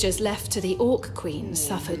villagers left to the Orc Queen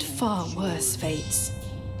suffered far worse fates.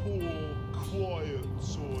 Quiet,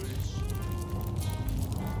 soys.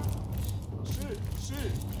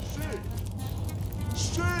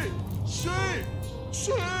 Sit!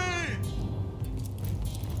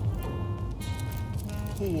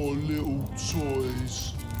 Poor little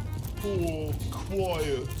toys. Poor,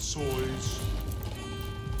 quiet toys.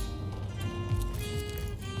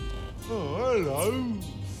 Oh, hello,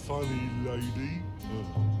 funny lady.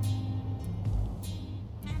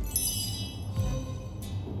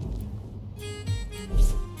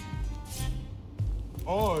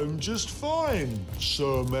 I'm just fine,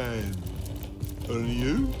 sir man. And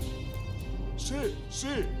you? Sit.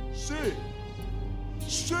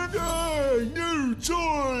 Santa! New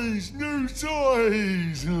toys! New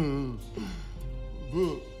toys!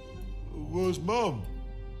 But where's Mum?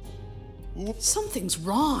 Something's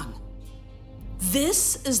wrong.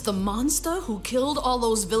 This is the monster who killed all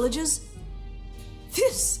those villagers?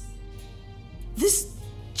 This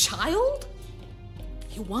child?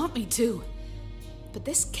 You want me to, but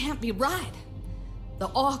this can't be right. The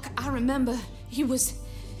orc I remember, he was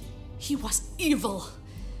evil,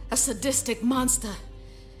 a sadistic monster.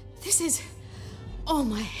 Oh,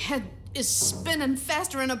 my head is spinning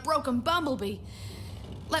faster than a broken bumblebee.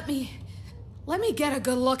 Let me get a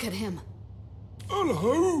good look at him.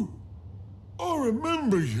 Hello. I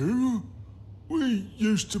remember you. We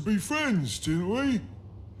used to be friends, didn't we?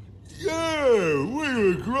 Yeah, we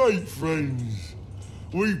were great friends.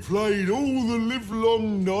 We played all the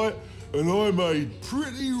livelong night, and I made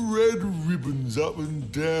pretty red ribbons up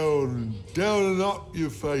and down and up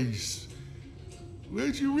your face.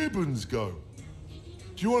 Where'd your ribbons go?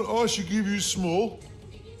 Do you want I should give you some more?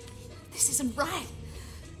 This isn't right.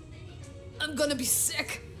 I'm gonna be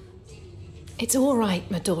sick. It's all right,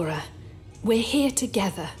 Madora. We're here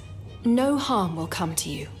together. No harm will come to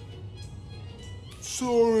you.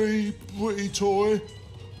 Sorry, pretty toy.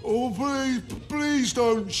 Oh, please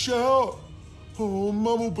don't shout. Oh,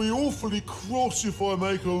 Mum will be awfully cross if I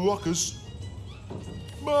make a ruckus.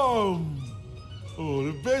 Mum! Oh,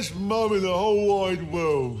 the best mum in the whole wide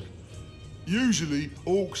world. Usually,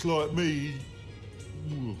 orcs like me,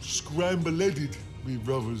 scramble-headed, me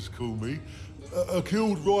brothers call me, are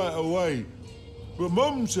killed right away. But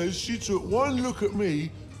Mum says she took one look at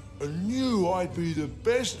me and knew I'd be the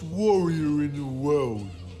best warrior in the world.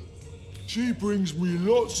 She brings me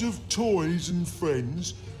lots of toys and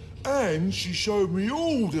friends, and she showed me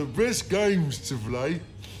all the best games to play.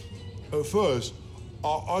 At first,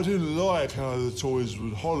 I didn't like how the toys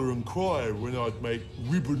would holler and cry when I'd make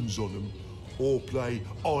ribbons on them or play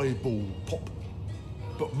eyeball pop.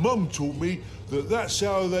 But Mum taught me that that's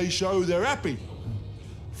how they show they're happy.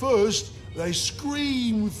 First, they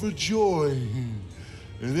scream for joy,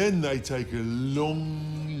 and then they take a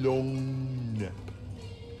long nap.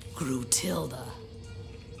 Grutilda.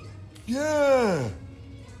 Yeah,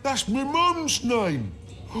 that's my mum's name.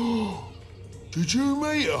 Did you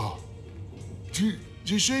meet her?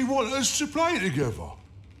 Did she want us to play together?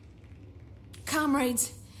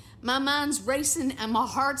 Comrades, my mind's racing and my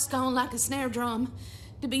heart's gone like a snare drum.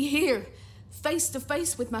 To be here, face to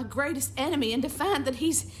face with my greatest enemy and to find that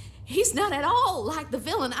he's not at all like the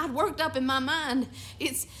villain I'd worked up in my mind.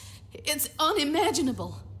 It's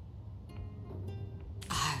unimaginable.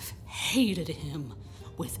 I've hated him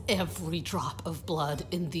with every drop of blood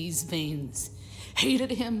in these veins.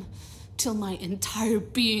 Hated him till my entire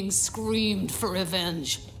being screamed for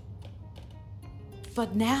revenge.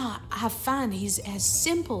 But now I find he's as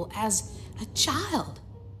simple as a child.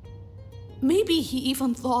 Maybe he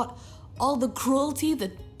even thought all the cruelty,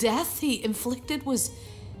 the death he inflicted was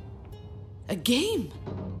a game.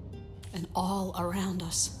 And all around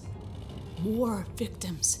us, more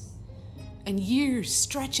victims. And years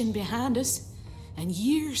stretching behind us, and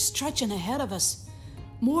years stretching ahead of us.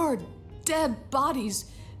 More dead bodies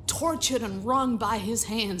tortured and wrung by his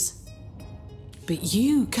hands. But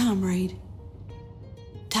you, comrade,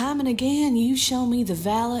 time and again you show me the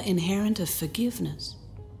valor inherent of forgiveness.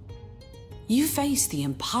 You face the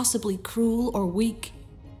impossibly cruel or weak,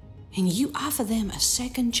 and you offer them a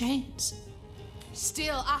second chance.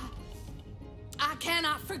 Still, I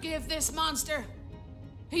cannot forgive this monster.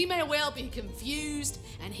 He may well be confused,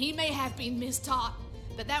 and he may have been mistaught,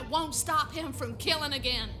 but that won't stop him from killing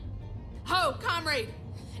again. Ho, comrade,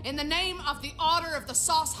 in the name of the Order of the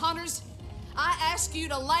Sauce Hunters, I ask you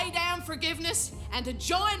to lay down forgiveness and to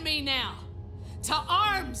join me now. To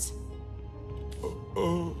arms!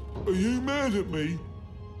 Are you mad at me?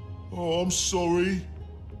 Oh, I'm sorry.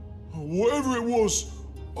 Whatever it was,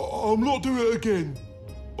 I'll not do it again.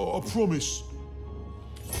 I promise.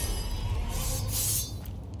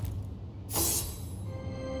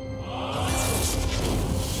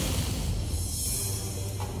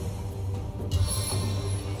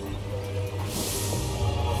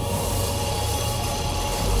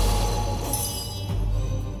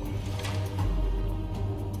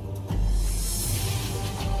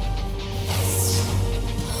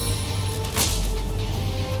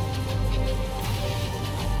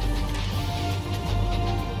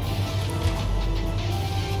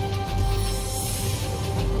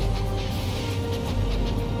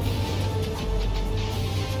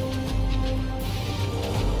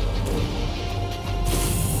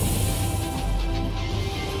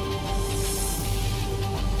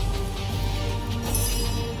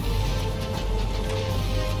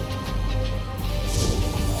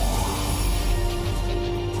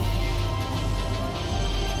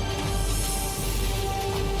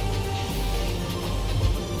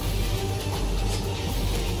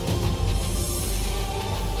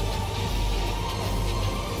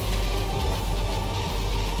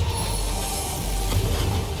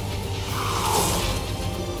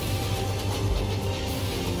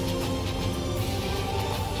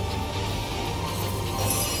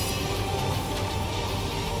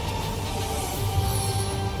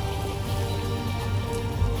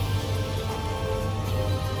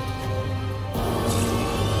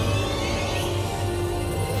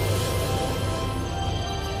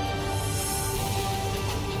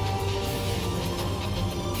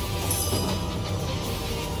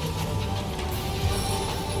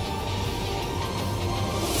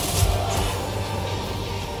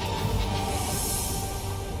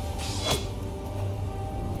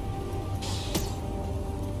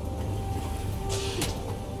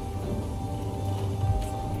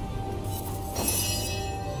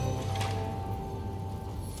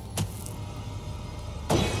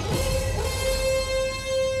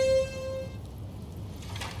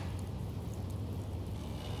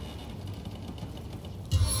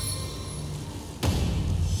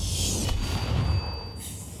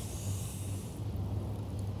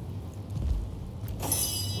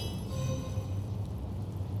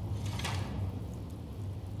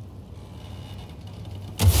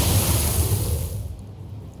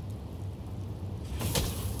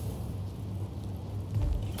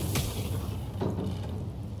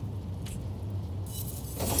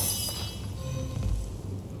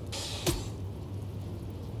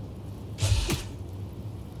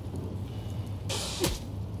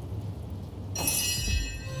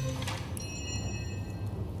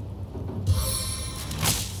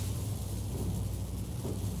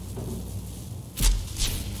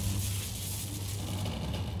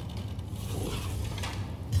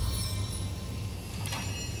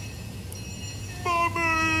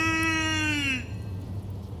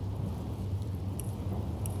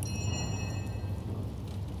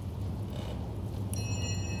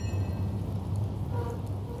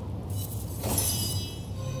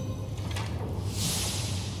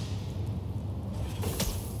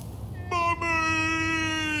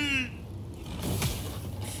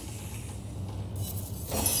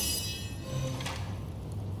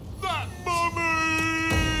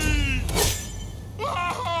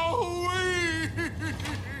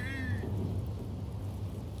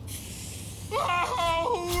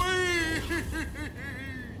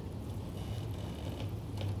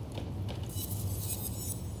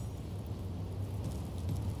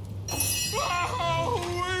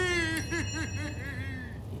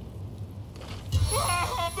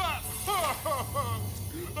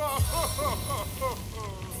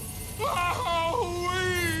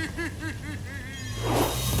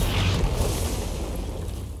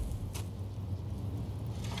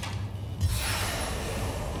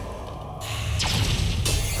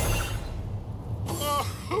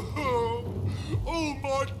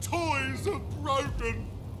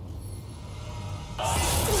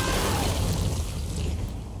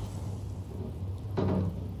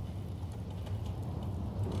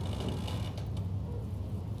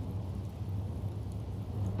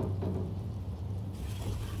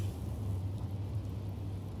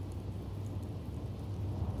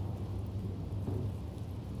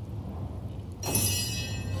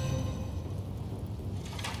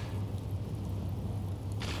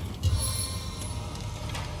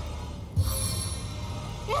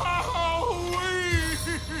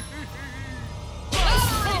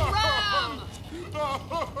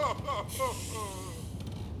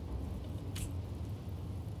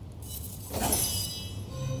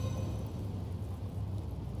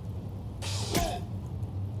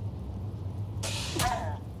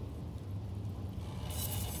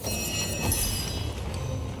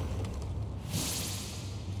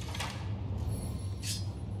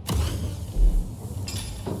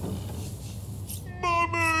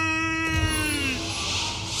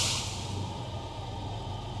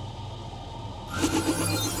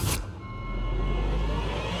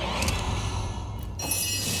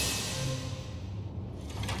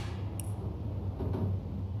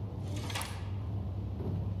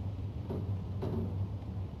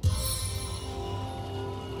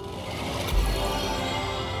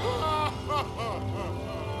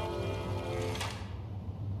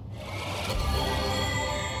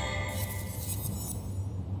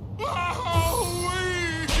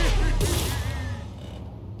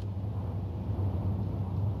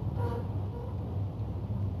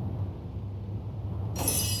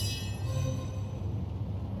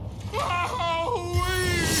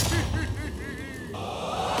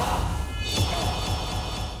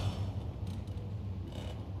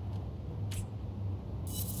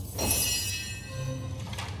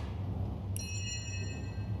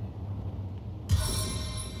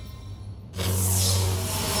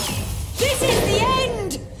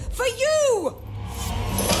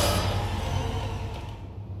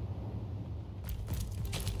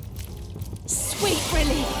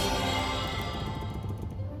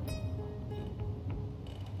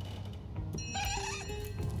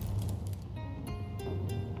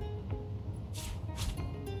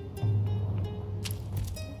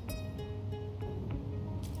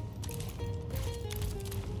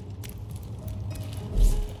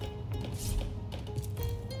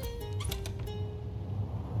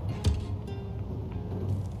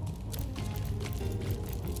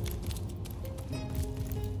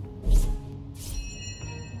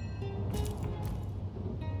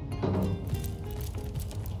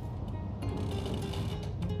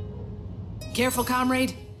 Careful,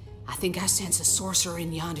 comrade. I think I sense a sorcerer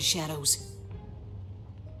in yonder shadows.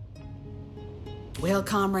 Well,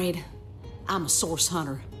 comrade, I'm a source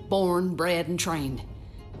hunter, born, bred, and trained.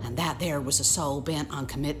 And that there was a soul bent on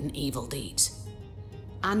committing evil deeds.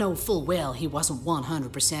 I know full well he wasn't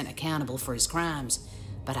 100% accountable for his crimes,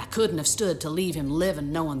 but I couldn't have stood to leave him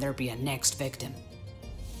living knowing there'd be a next victim.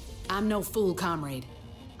 I'm no fool, comrade.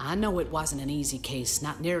 I know it wasn't an easy case,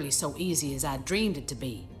 not nearly so easy as I dreamed it to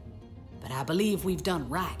be. But I believe we've done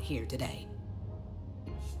right here today.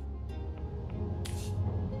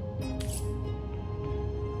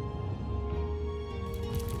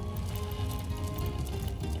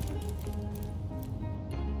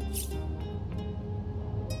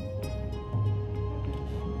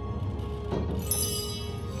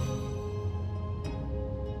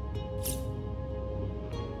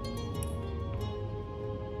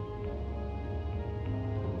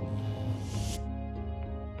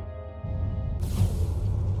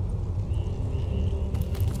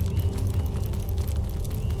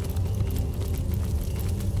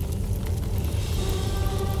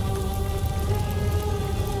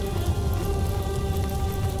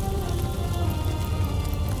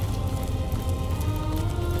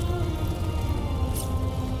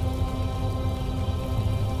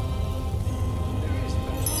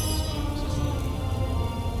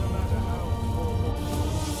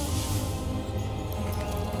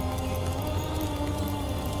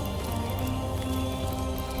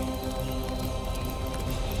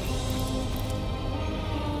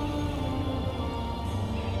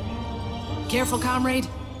 Careful, comrade.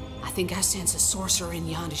 I think I sense a sorcerer in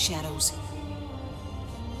yonder shadows.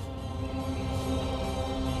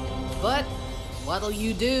 But what'll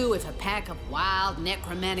you do if a pack of wild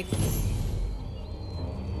necromantic...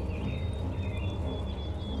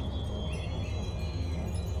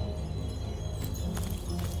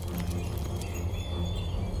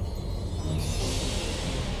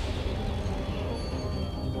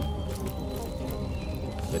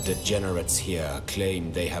 The degenerates here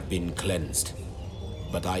claim they have been cleansed.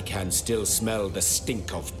 but I can still smell the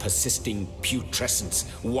stink of persisting putrescence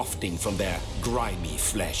wafting from their grimy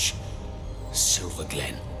flesh. Silver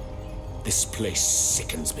Glen. This place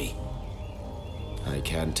sickens me. I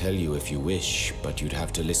can tell you if you wish, but you'd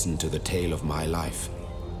have to listen to the tale of my life.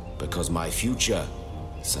 Because my future,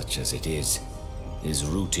 such as it is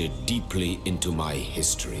rooted deeply into my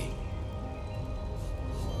history.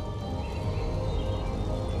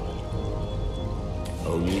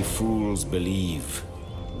 Only fools believe.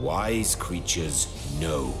 Wise creatures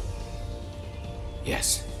know.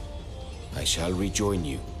 Yes, I shall rejoin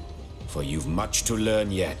you, for you've much to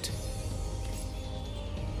learn yet.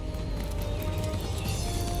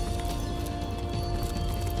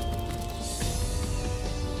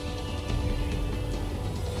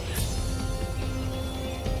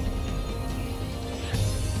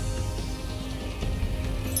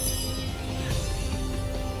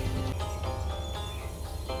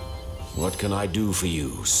 What can I do for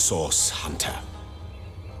you, Source Hunter?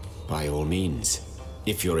 By all means,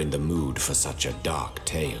 if you're in the mood for such a dark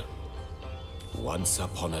tale. Once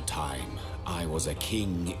upon a time, I was a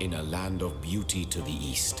king in a land of beauty to the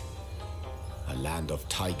east. A land of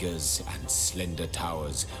tigers and slender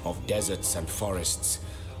towers, of deserts and forests,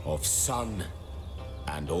 of sun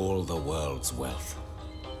and all the world's wealth.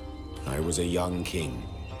 I was a young king,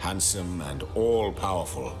 handsome and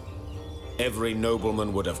all-powerful. Every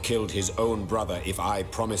nobleman would have killed his own brother if I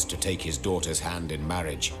promised to take his daughter's hand in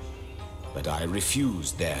marriage. But I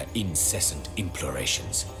refused their incessant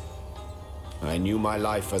implorations. I knew my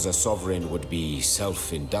life as a sovereign would be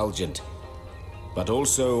self-indulgent, but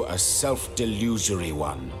also a self-delusory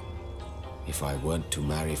one, if I weren't to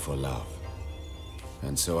marry for love.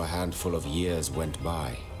 And so a handful of years went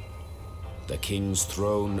by. The king's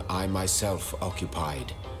throne I myself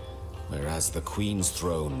occupied, whereas the Queen's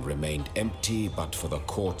throne remained empty but for the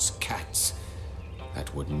court's cats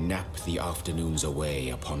that would nap the afternoons away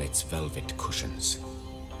upon its velvet cushions.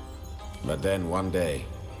 But then one day,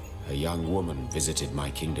 a young woman visited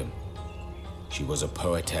my kingdom. She was a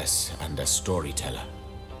poetess and a storyteller.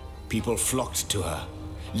 People flocked to her,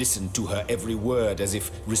 listened to her every word as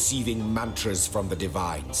if receiving mantras from the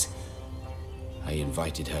divines. I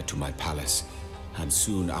invited her to my palace, and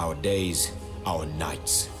soon our days, our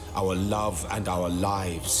nights, our love and our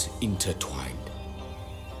lives intertwined.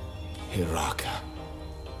 Hiraka.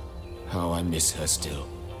 How I miss her still.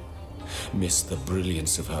 Miss the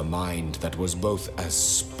brilliance of her mind that was both as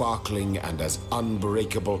sparkling and as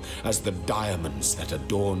unbreakable as the diamonds that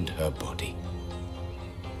adorned her body.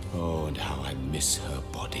 Oh, and how I miss her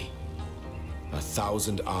body.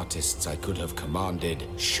 1,000 artists I could have commanded,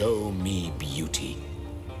 show me beauty.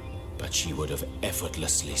 But she would have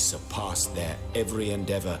effortlessly surpassed their every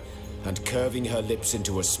endeavor, and curving her lips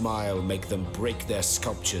into a smile, make them break their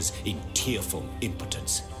sculptures in tearful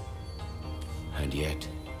impotence. And yet,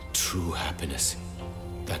 true happiness,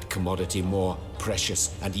 that commodity more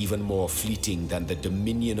precious and even more fleeting than the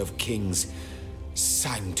dominion of kings,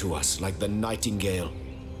 sang to us like the nightingale,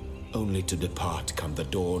 only to depart come the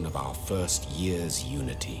dawn of our first year's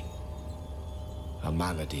unity. A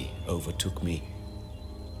malady overtook me,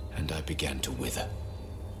 and I began to wither.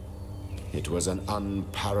 It was an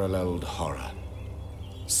unparalleled horror.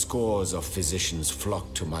 Scores of physicians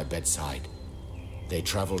flocked to my bedside. They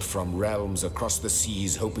traveled from realms across the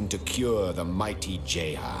seas, hoping to cure the mighty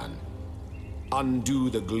Jahn, undo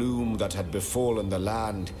the gloom that had befallen the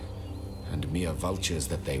land, and mere vultures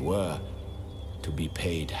that they were, to be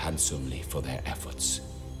paid handsomely for their efforts.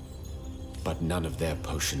 But none of their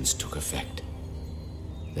potions took effect.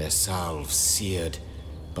 Their salves seared,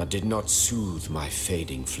 but did not soothe my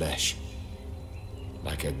fading flesh.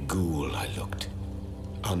 Like a ghoul I looked,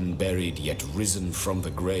 unburied yet risen from the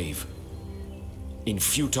grave. In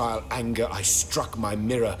futile anger I struck my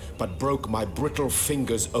mirror, but broke my brittle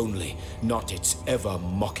fingers only, not its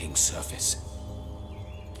ever-mocking surface.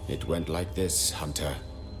 It went like this, Hunter.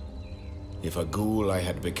 If a ghoul I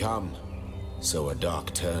had become, so a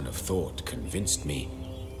dark turn of thought convinced me,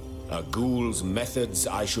 a ghoul's methods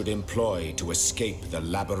I should employ to escape the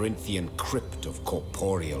labyrinthian crypt of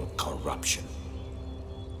corporeal corruption.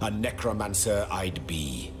 A necromancer I'd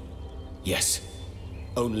be. Yes,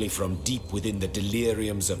 only from deep within the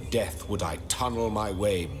deliriums of death would I tunnel my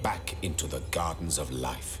way back into the gardens of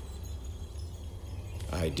life.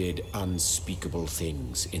 I did unspeakable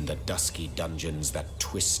things in the dusky dungeons that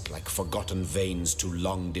twist like forgotten veins to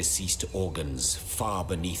long-deceased organs far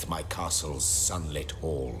beneath my castle's sunlit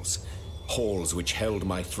halls. Halls which held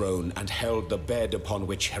my throne and held the bed upon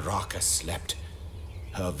which Hiraka slept,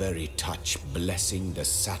 her very touch blessing the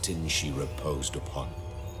satin she reposed upon.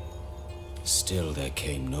 Still there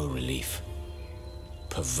came no relief.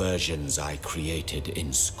 perversions I created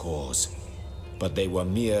in scores, but they were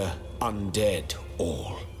mere undead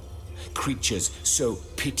all. Creatures so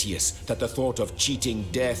piteous that the thought of cheating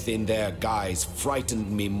death in their guise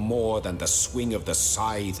frightened me more than the swing of the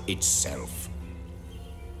scythe itself.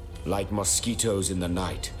 Like mosquitoes in the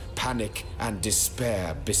night, panic and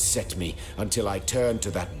despair beset me until I turned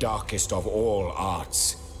to that darkest of all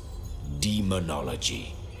arts,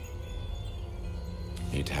 demonology.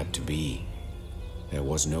 It had to be. There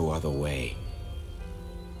was no other way.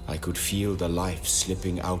 I could feel the life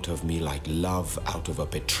slipping out of me like love out of a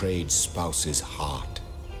betrayed spouse's heart.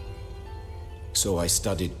 So I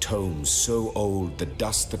studied tomes so old the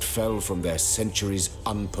dust that fell from their centuries'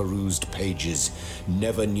 unperused pages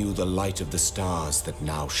never knew the light of the stars that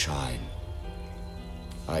now shine.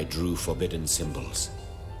 I drew forbidden symbols.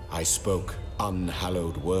 I spoke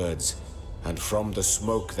unhallowed words, and from the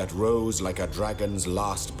smoke that rose like a dragon's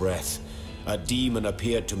last breath, a demon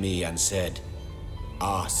appeared to me and said,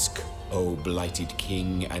 "Ask, O blighted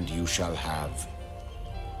king, and you shall have."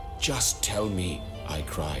 "Just tell me," I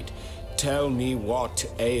cried. "Tell me what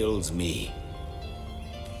ails me."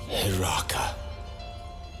 Hiraka.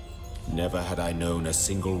 Never had I known a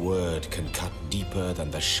single word can cut deeper than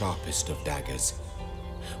the sharpest of daggers.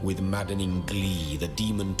 With maddening glee, the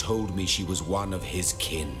demon told me she was one of his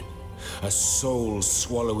kin. A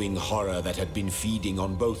soul-swallowing horror that had been feeding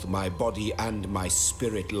on both my body and my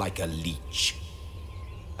spirit like a leech.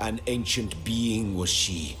 An ancient being was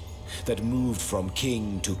she, that moved from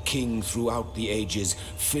king to king throughout the ages,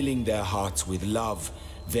 filling their hearts with love,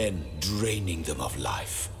 then draining them of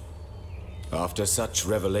life. After such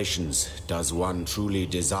revelations, does one truly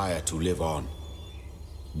desire to live on?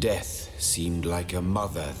 Death seemed like a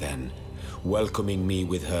mother then, welcoming me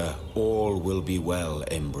with her all will be well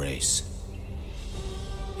embrace.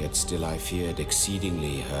 Yet still I feared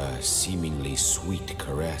exceedingly her seemingly sweet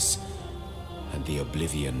caress, and the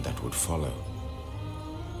oblivion that would follow.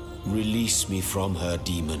 Release me from her,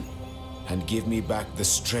 demon, and give me back the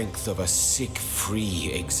strength of a sick,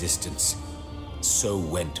 free existence. So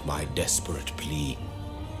went my desperate plea.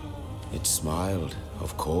 It smiled,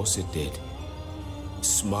 of course it did.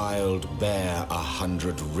 Smiled bare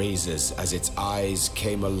 100 razors as its eyes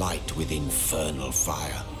came alight with infernal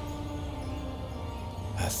fire.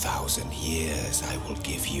 1,000 years I will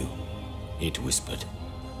give you, it whispered.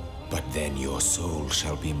 But then your soul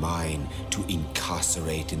shall be mine to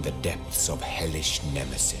incarcerate in the depths of hellish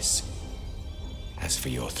nemesis. As for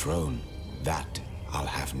your throne, that I'll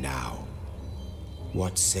have now.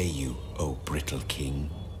 What say you, O brittle king?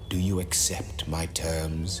 Do you accept my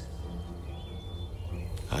terms?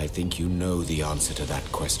 I think you know the answer to that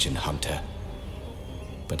question, Hunter.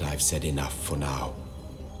 But I've said enough for now.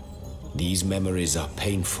 These memories are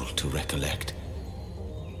painful to recollect.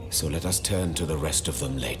 So let us turn to the rest of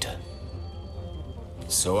them later.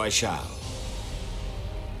 So I shall.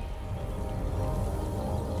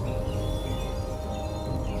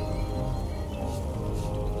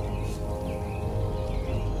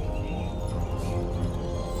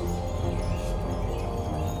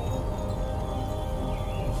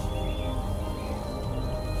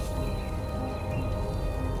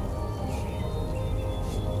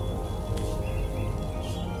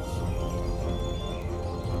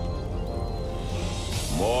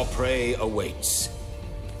 More prey awaits.